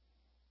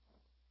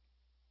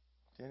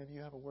 Do any of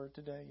you have a word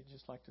today you'd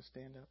just like to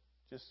stand up?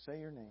 Just say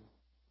your name.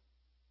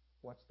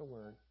 What's the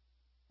word?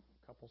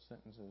 A couple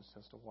sentences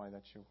as to why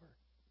that's your word.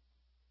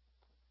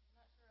 I'm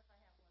not sure if I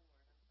have one word.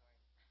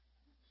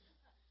 I'm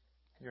sorry.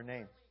 Your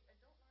name. I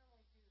don't normally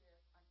do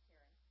this. I'm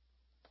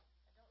Karen.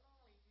 I don't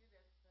normally do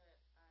this, but I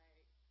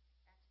accidentally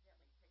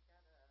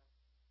picked out a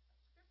scripture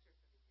for the year.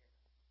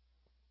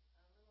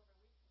 A little over a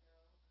week ago,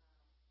 I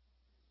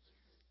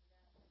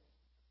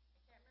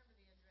can't remember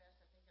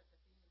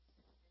the address. I think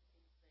it's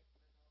Ephesians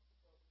 6:15, but I'll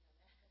quote me on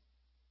that.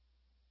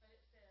 But it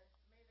says,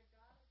 "May the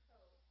God of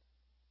hope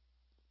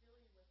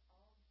fill you with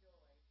all joy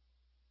and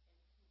peace,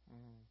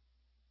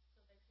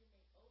 so that you may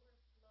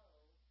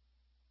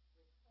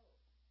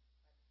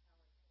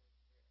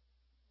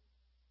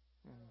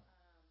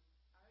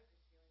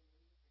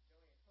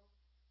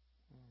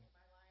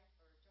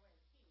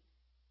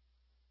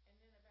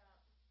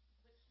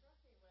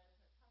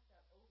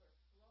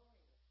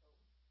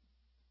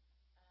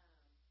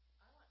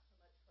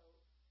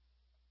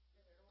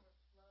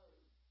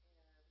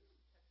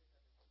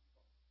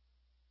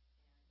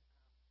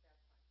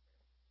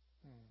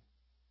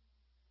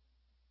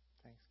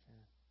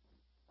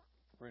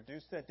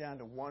Reduce that down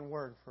to one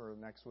word for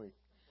next week.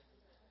 I have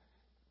to tell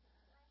you,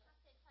 you'd probably be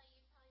very excited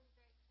to hear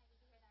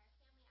that our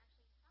family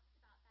actually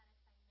talked about that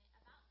assignment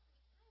about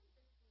 3 times this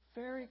week.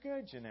 Very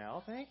good,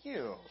 Janelle. Thank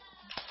you.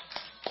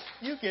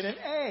 You get an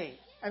A.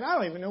 And I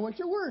don't even know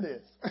what your word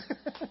is. Well,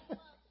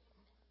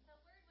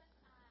 the word was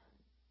funny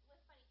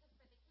because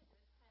for the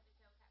kids it was kind of a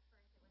joke at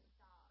first. It was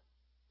dog.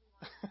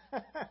 We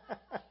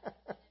wanted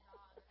to get a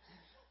dog.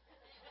 And it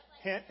was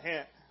like, Hint,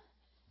 hint.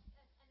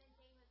 and then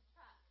Jane was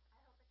truck.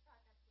 I hope a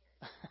truck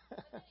appears. But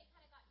then it kind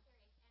of got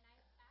serious. And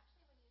I actually,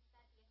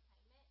 when you said the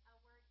assignment, a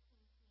word came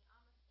to me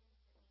almost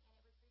instantly,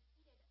 and it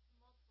was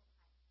repeated multiple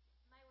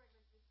times. My word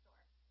was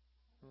restore.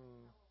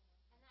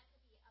 And that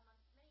could be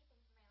amongst many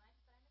things in my life, but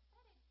I'm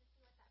excited to see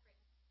what that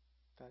brings.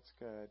 That's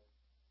good.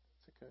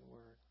 It's a good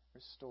word.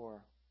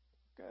 Restore.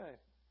 Good.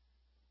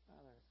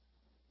 Others.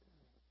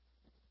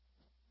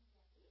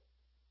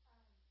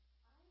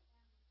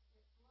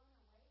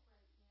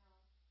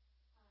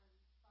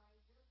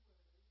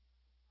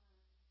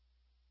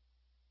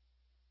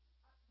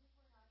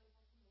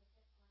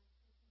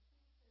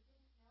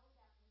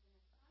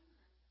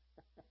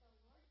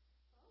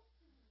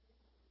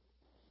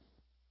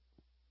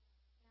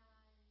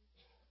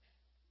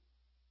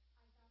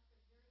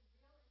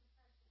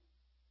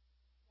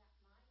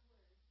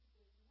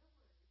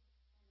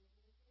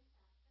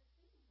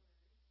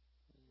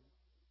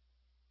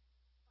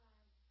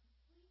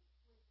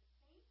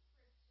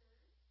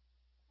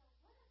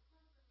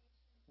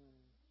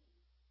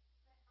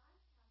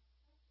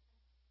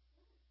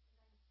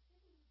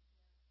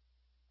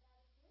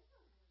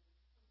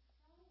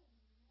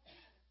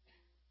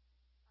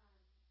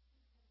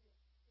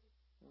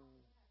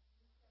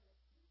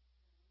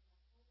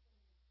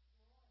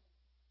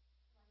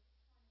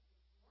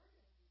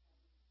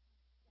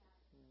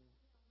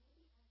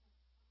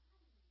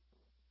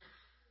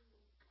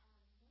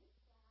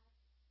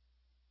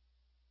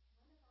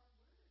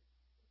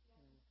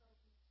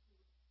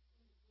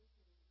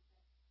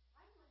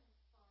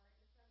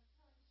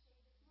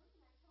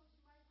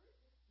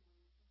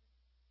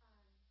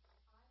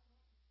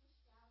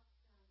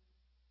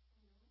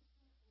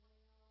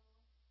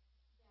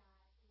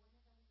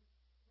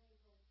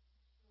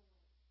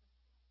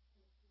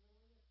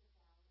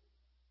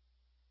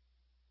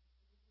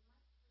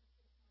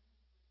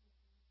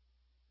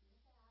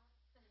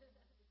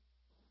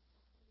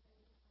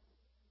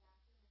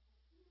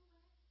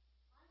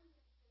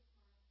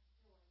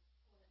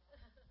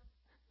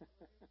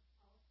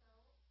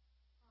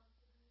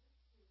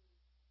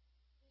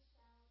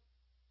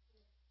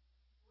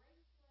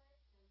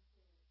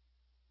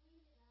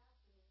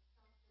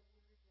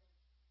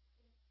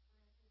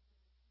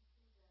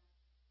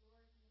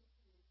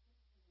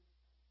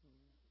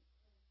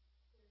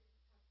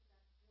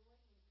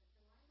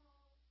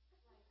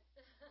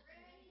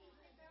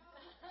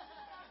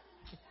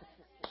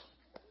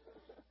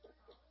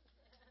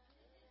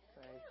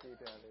 Thank you,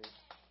 Debbie.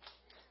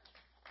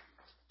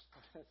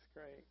 That's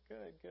great.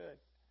 Good, good.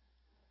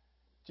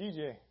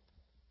 GJ.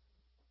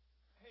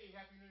 Hey,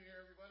 Happy New Year,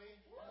 everybody.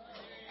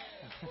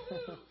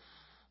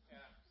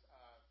 Yeah,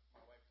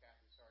 my wife,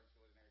 Kathy, sorry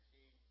she wasn't there.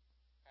 She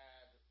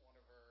had one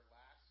of her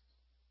last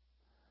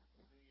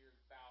New Year's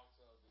bouts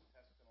of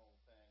intestinal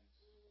things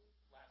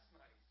last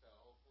night, so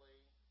hopefully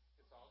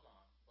it's all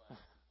gone.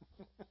 But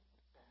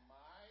so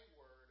my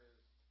word is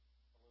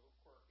a little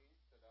quirky,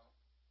 so don't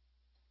think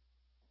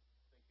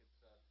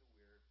it's too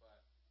weird,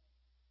 but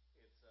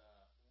it's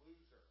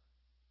loser.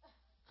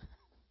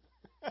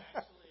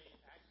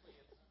 Actually,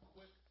 it's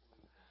quick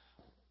loser.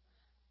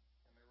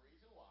 And the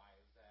reason why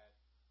is that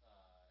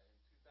in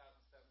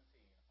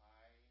 2017,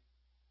 I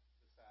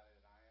decided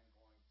I am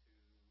going to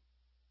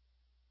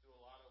do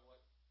a lot of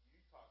what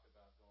you talked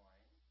about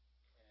doing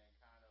and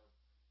kind of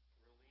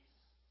release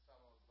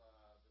some of the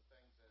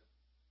things that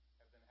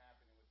have been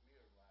happening with me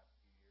over the last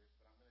few years,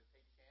 but I'm going to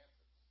take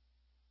chances.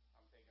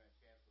 I'm taking a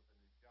chance with a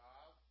new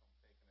job.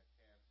 I'm taking a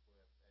chance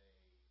with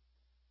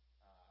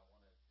I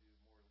want to do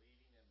more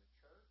leading in the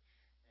church,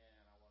 and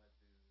I want to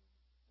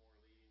do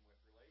more leading with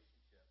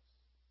relationships.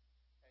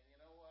 And you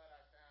know what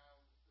I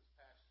found this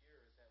past year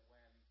is that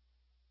when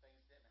things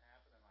didn't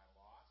happen and I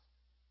lost,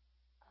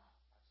 I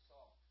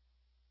sulked.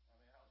 I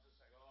mean, I was just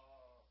like,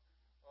 oh,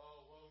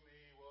 woe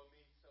me.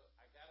 So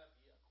I got to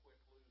be a quick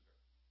loser.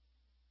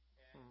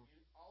 And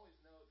you always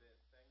know that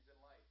things in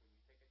life, when you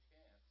take a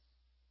chance,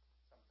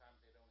 sometimes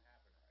they don't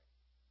happen right,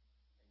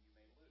 and you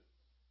may lose.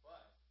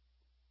 But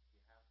you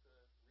have to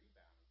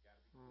rebound. You've got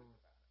to be quick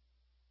about it.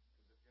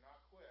 Because if you're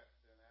not quick,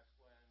 then that's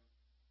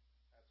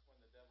when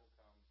the devil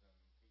comes and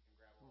he can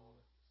grab a hold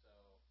of you. So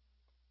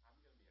I'm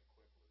going to be a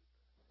quick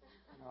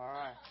loser. All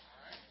right.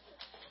 All right?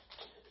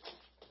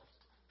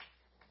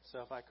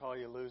 So if I call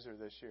you loser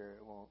this year,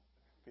 it won't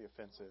be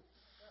offensive.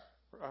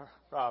 Sure.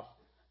 Rob.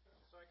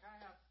 So I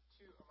kind of have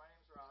two. My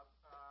name's Rob.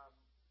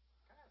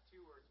 Kind of have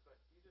two words, but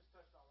you just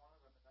touched on one of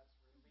them, and that's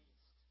released.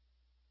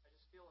 I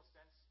just feel a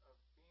sense of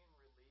being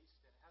released,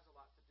 and it has a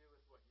lot to do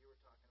with what you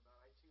were talking about.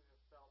 I too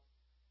have felt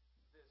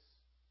this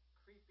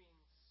creeping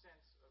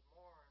sense of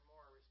more and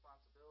more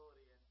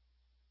responsibility, and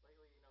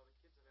lately, the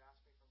kids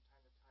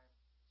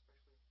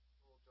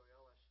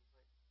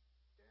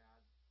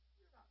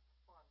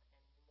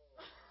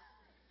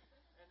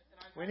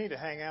We need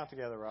to hang out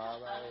together,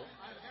 Rob.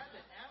 I've had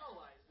to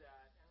analyze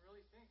that and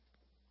really think,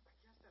 I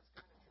guess that's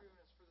kind of true, and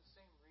it's for the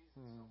same reason.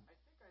 So I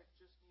think I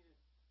just needed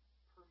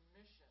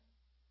permission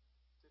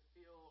to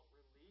feel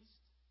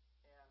released,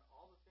 and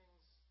all the things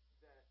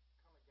that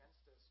come against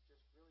us,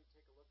 just really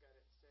take a look at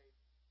it and say,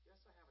 yes,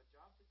 I have a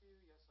job to do,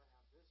 yes, I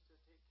have this to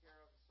take care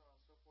of, and so on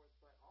and so forth,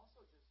 but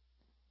also just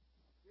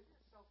give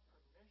yourself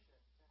permission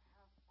to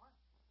have fun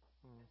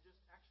and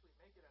just actually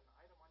make it an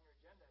item on your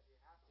agenda if you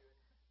have to.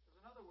 And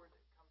there's another word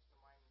that comes to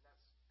mind, and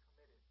that's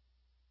committed.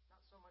 Not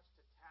so much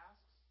to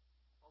tasks,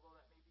 although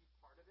that may be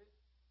part of it,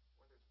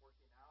 whether it's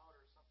working out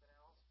or something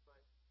else,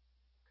 but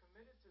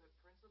committed to the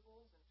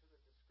principles and to the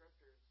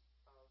descriptors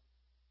of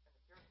and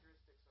the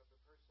characteristics of the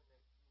person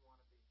that you want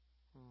to be.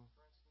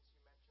 For instance,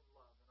 you mentioned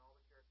love and all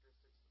the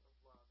characteristics of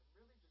love, and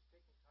really just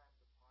taking time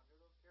to ponder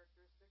those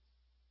characteristics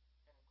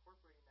and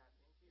incorporating that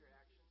into your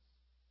actions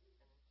and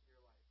into your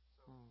life.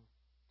 So,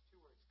 2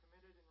 words: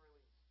 committed and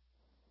released.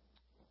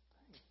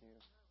 Thank you.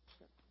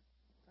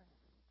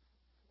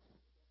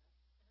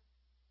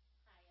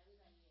 Hi, I'm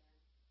Diane,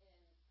 and I'm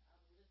listening to a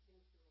lot of the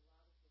words,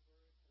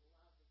 and a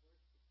lot of the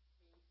words that came to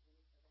me,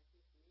 but I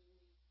think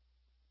mainly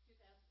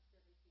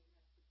 2017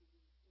 has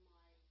to be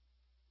my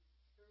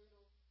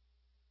internally changed.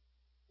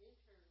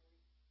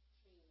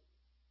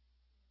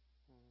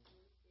 In the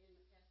past 2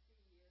 years, I've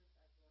lost 2 members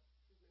of my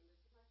family,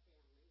 my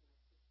sister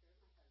and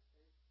my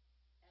husband,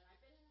 and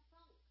I've been in a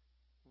funk.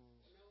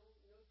 No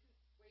two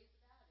ways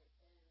about it.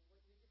 And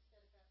what you just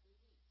said about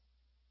release,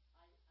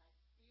 I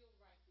feel right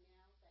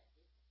now that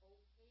it's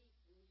okay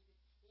for me to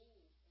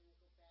change and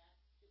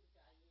go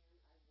back to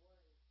the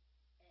Diane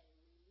I was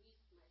and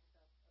release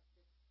myself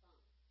of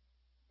this funk.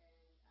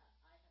 And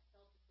I have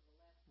felt it for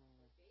the last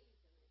couple of days,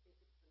 and I think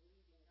it's been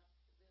leading up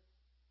to this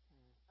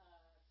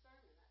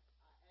sermon.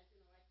 As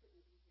you know, I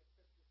couldn't be here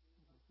Christmas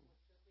Eve,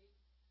 unfortunately.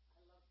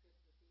 I love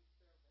Christmas Eve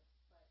service,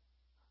 but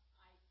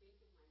I think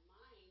in my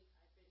mind,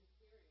 I've been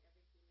hearing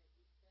everything that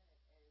you said,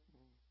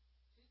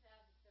 and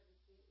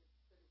 2017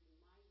 is going to be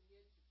my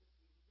year to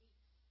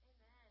just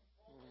release.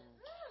 Amen.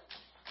 All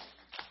this.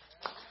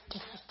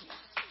 That's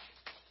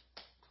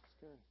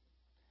good.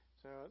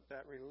 So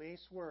that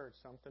release word,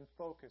 something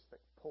focused that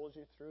pulls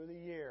you through the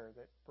year,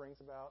 that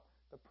brings about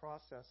the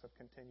process of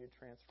continued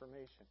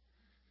transformation.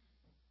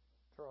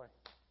 Troy.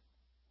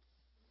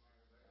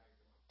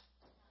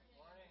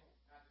 Morning.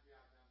 Not to be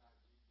outdone by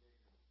Chief Jake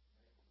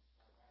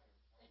and making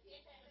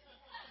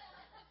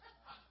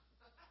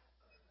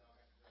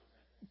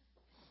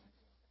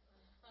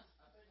stuff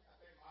out of it. I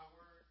think my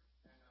word,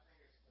 and I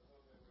think it's a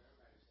little bit what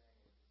everybody's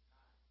saying,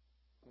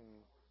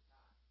 is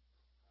time.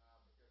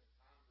 My word is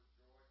time. Because time for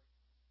joy,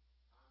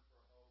 time for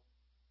hope,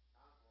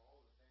 time for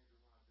all the things we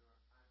want to do,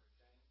 and time for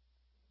change.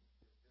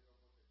 It's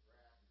difficult to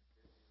grab and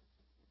busy and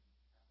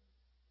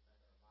have to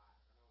make our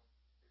lives. I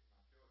know it's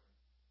my children.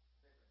 I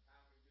think the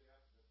time we get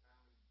up to the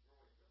time we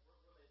grow,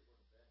 we're ready to go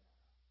to bed by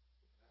now.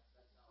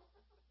 That's how fast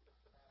we lose track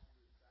of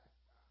time.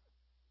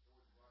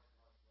 It's always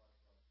rush.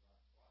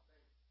 Well, I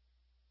think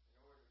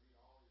in order to meet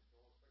all these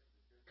goals,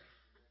 especially the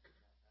good things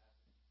you mentioned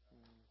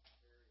in that passage,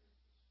 Terry,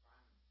 is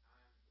finding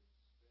time to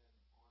spend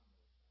on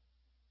those things.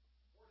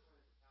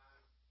 Unfortunately, for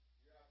time,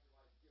 you have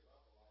to give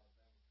up a lot of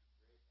things to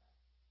create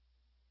time.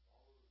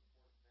 All those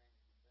important things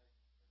you think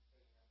are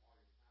taking up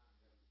all your time,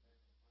 you have to make them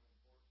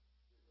unimportant. Get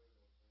rid of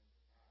those things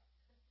in life.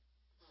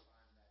 Find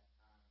that time to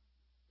spend on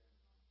important things. So I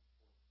think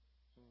my word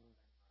for the year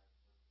is time.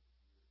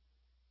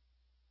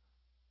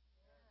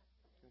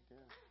 Good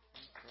deal.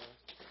 Thanks, Troy.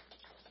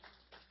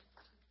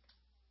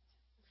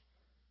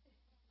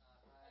 Hi,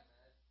 I'm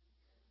Ed, and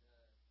I have to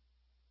say,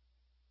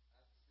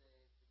 for this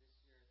year, I think my word was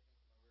peace.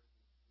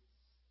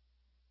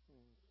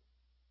 Yes.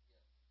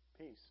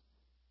 Peace.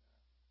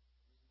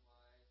 The reason why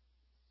is,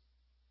 we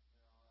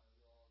all go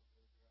through our own struggles,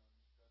 and I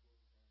just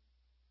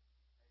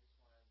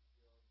want to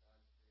feel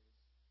God's grace,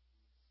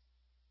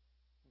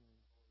 peace,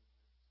 fully 100%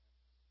 this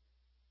year.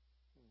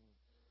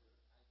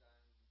 I've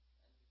gotten, and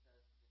because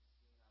it's seen I'm at 80%,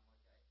 I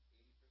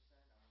want to get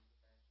that extra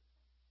 20%.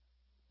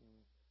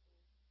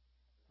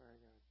 Very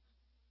good.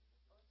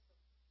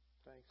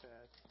 Thanks,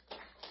 Ed.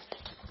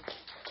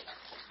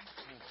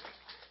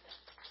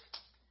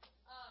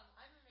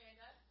 I'm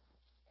Amanda,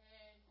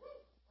 and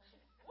I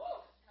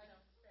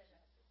know, it's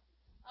fantastic.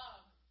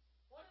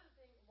 One of the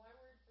things, my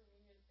word for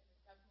me is going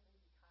to definitely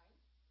be kind.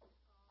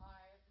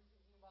 I have been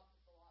thinking about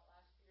this a lot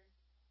last year.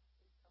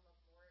 It's come up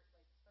more,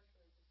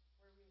 especially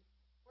just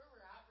where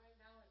we're at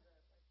right now as a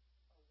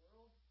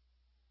world.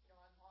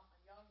 I'm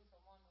young, so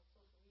I'm on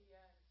social media,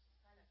 and it's just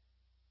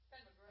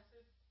kind of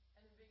aggressive.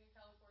 And then being in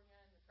California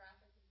and the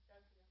traffic and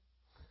stuff,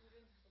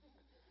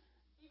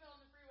 even on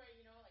the freeway,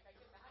 I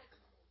get mad at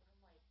people, and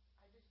I'm like,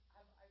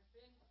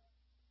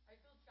 I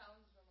feel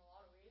challenged in a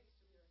lot of ways to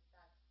be like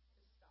that,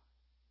 to stop.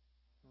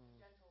 Be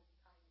gentle, be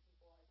kind to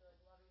people. I feel like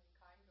loving and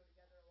kind go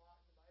together a lot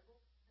in the Bible.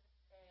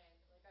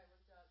 And I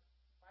looked up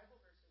Bible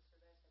verses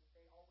for this, and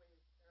they're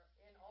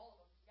in all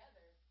of them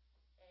together.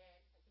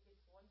 And I think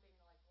it's one thing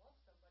to love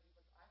somebody,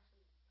 but to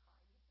actually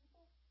be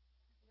kind to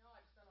people.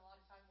 I've spent a lot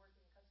of time working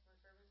in customer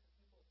service with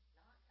people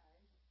not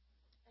kind.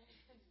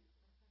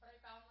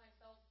 found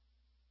myself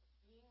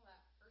being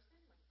that person.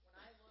 Like when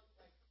I look,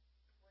 like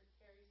what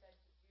Carrie said,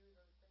 to do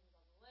those things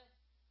on the list,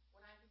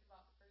 when I think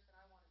about the person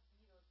I want to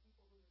be, those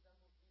people who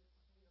resemble Jesus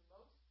to me the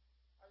most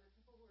are the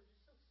people who are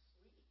just so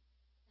sweet.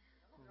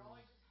 You know? They're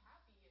always just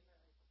happy, and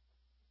they're like,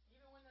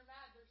 even when they're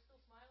mad, they're still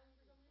smiling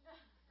for some reason.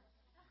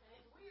 And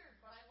it's weird,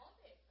 but I love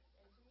it.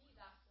 And to me,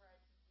 that's where I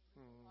see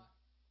Jesus a lot,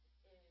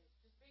 is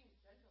just being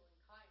gentle and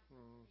kind. So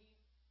for me,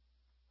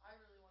 I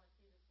really want to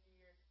see this new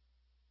year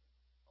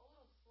a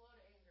little slow to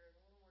anger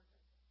and a little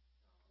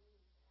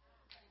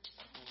more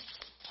gentle.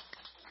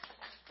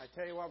 I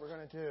tell you what we're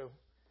going to do.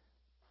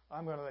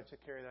 I'm going to let you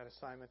carry that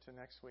assignment to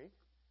next week,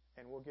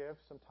 and we'll give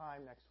some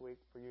time next week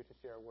for you to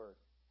share a word.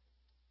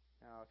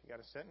 Now, if you got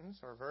a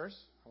sentence or a verse,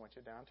 I want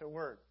you down to a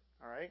word.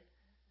 All right?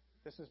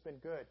 This has been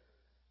good,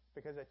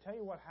 because I tell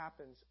you what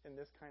happens in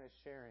this kind of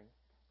sharing.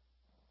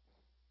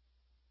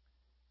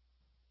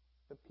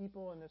 The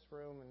people in this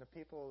room and the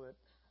people that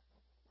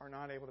are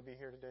not able to be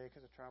here today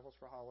because of travels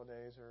for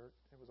holidays or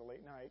it was a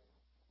late night,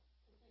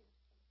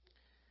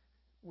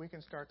 we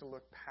can start to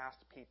look past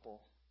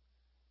people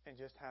and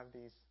just have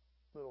these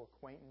little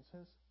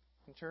acquaintances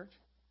in church.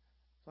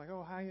 It's like,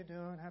 oh, how you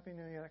doing? Happy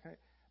New Year. That kind of,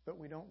 but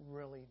we don't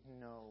really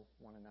know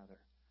one another.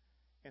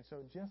 And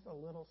so just a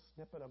little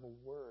snippet of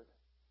a word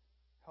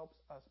helps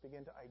us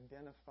begin to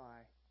identify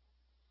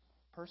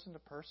person to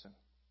person,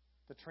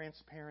 the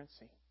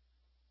transparency.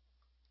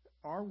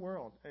 Our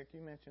world, like you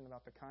mentioned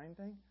about the kind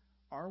thing,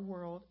 our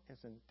world is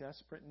in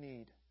desperate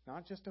need,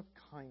 not just of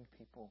kind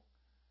people,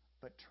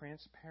 but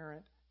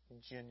transparent,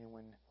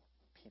 genuine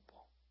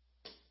people.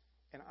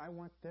 And I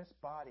want this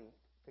body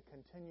to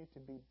continue to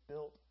be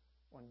built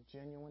on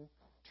genuine,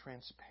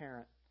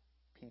 transparent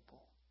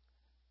people.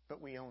 But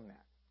we own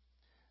that.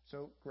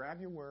 So grab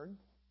your word,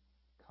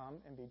 come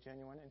and be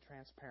genuine and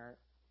transparent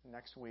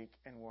next week,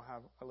 and we'll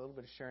have a little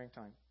bit of sharing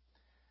time.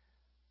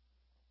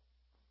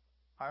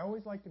 I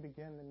always like to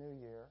begin the new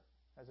year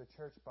as a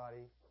church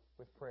body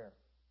with prayer.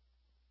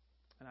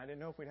 And I didn't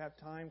know if we'd have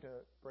time to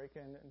break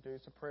in and do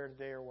some prayer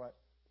today or what.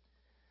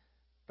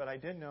 But I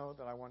did know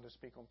that I wanted to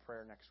speak on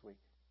prayer next week.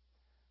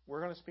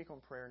 We're going to speak on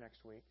prayer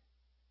next week.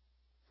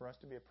 For us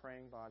to be a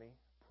praying body,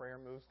 prayer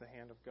moves the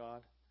hand of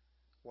God.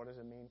 What does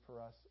it mean for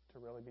us to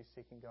really be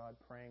seeking God,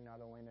 praying not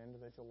only in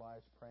individual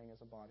lives, praying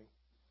as a body?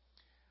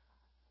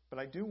 But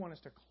I do want us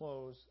to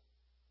close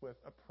with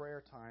a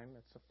prayer time.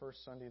 It's the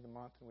first Sunday of the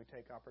month, and we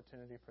take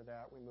opportunity for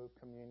that. We moved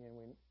communion.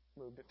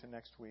 We moved it to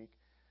next week.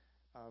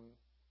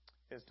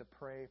 Is to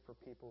pray for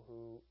people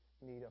who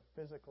need a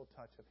physical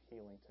touch of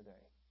healing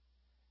today.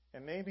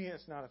 And maybe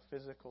it's not a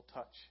physical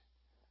touch,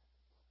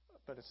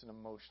 but it's an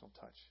emotional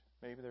touch.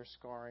 Maybe they're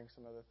scarring,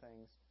 some other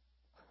things.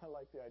 I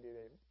like the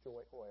idea of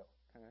joy oil.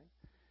 Okay?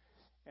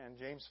 And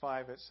James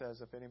 5, it says,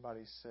 if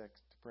anybody's sick,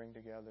 to bring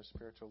together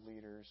spiritual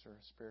leaders or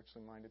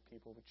spiritually minded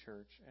people of the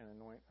church and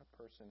anoint a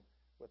person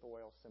with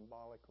oil,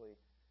 symbolically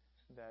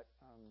that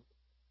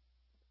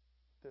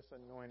this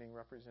anointing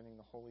representing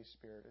the Holy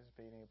Spirit is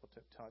being able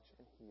to touch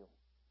and heal.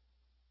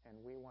 And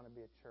we want to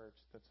be a church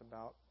that's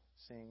about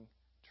seeing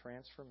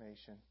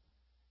transformation,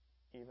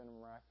 even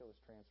miraculous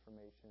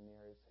transformation in the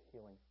areas of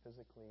healing,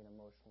 physically and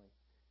emotionally.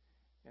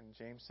 And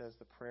James says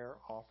the prayer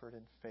offered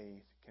in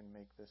faith can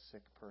make this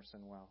sick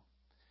person well.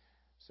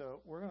 So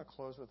we're going to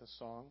close with a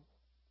song.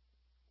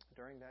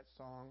 During that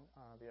song,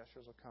 the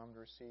ushers will come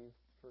to receive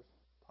first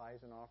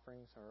tithes and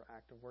offerings, our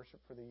act of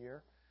worship for the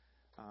year,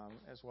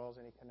 as well as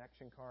any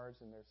connection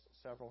cards. And there's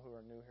several who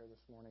are new here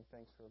this morning.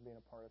 Thanks for being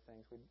a part of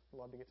things. We'd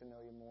love to get to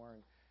know you more and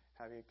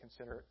have you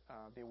consider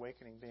the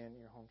Awakening being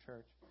your home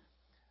church.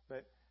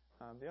 But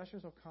the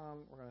ushers will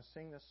come. We're going to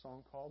sing this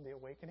song called The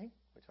Awakening,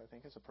 which I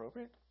think is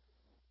appropriate.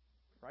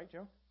 Right,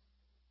 Joe?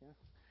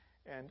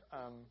 Yeah. And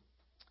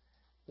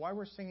while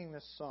we're singing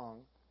this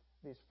song,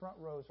 these front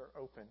rows are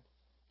open.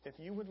 If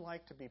you would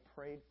like to be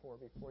prayed for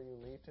before you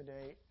leave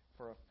today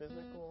for a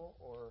physical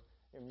or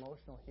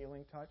emotional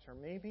healing touch, or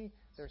maybe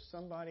there's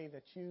somebody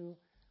that you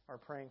are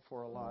praying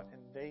for a lot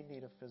and they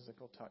need a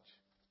physical touch.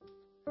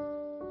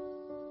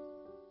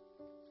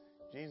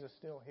 Jesus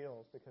still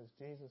heals because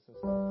Jesus is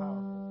so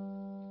powerful.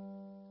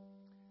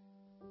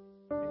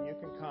 And you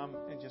can come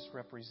and just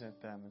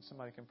represent them, and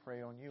somebody can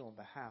pray on you on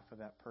behalf of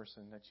that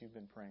person that you've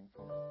been praying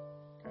for.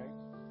 Okay?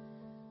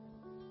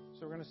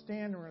 So we're going to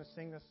stand and we're going to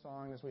sing this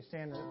song. As we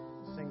stand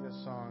and sing this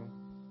song,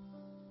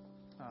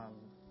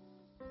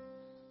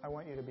 I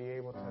want you to be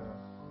able to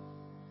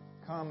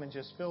come and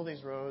just fill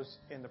these rows,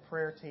 and the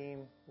prayer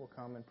team will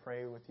come and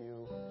pray with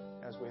you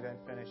as we then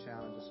finish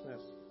out and dismiss.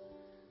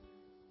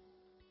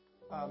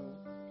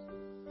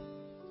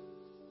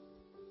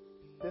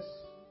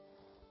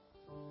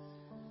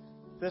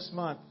 This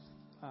month,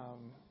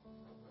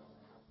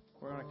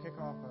 we're going to kick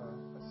off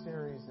a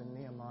series in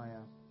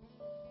Nehemiah,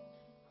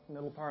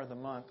 middle part of the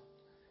month.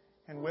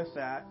 And with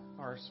that,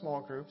 our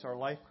small groups, our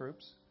life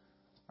groups,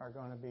 are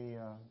going to be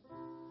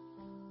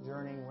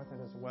journeying with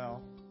it as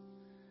well.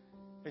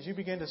 As you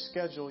begin to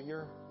schedule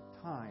your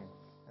time,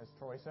 as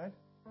Troy said,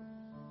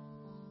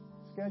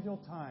 schedule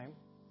time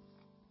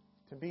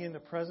to be in the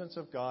presence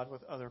of God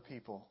with other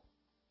people.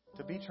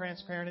 to be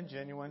transparent and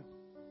genuine.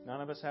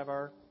 None of us have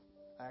our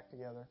act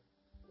together.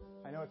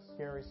 I know it's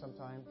scary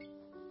sometimes.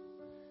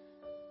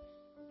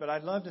 But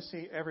I'd love to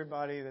see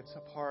everybody that's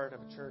a part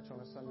of a church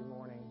on a Sunday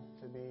morning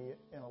to be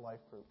in a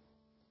life group.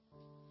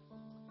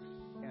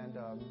 And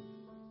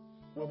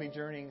we'll be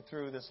journeying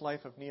through this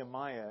life of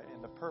Nehemiah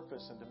and the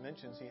purpose and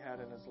dimensions he had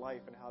in his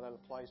life and how that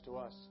applies to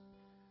us.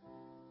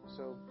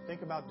 So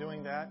think about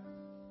doing that.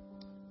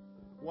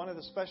 One of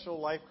the special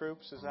life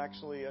groups is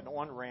actually an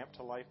on-ramp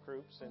to life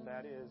groups, and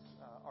that is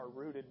our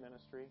Rooted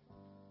ministry.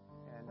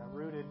 And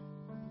Rooted,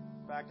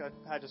 in fact,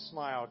 I had to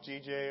smile.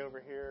 GJ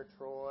over here,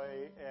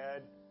 Troy,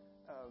 Ed,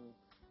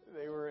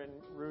 they were in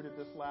Rooted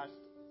this last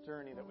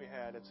journey that we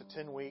had. It's a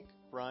 10-week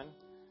run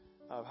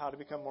of how to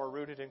become more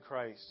rooted in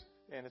Christ.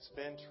 And it's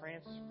been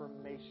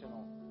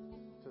transformational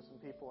to some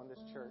people in this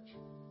church.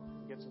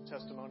 We'll get some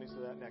testimonies of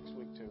that next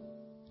week, too.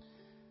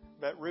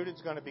 But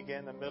Rooted's going to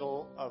begin the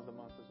middle of the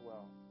month as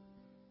well.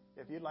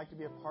 If you'd like to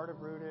be a part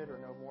of Rooted or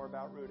know more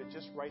about Rooted,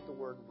 just write the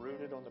word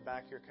Rooted on the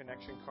back of your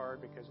connection card,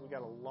 because we got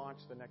to launch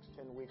the next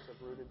 10 weeks of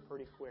Rooted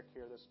pretty quick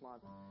here this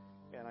month.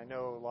 And I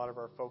know a lot of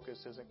our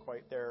focus isn't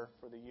quite there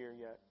for the year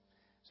yet.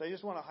 So I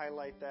just want to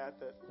highlight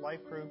that life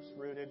groups,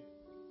 Rooted,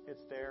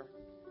 it's there.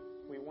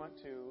 We want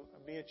to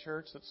be a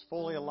church that's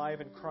fully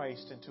alive in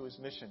Christ and to His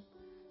mission.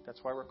 That's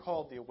why we're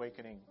called The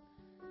Awakening.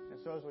 And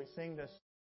so as we sing this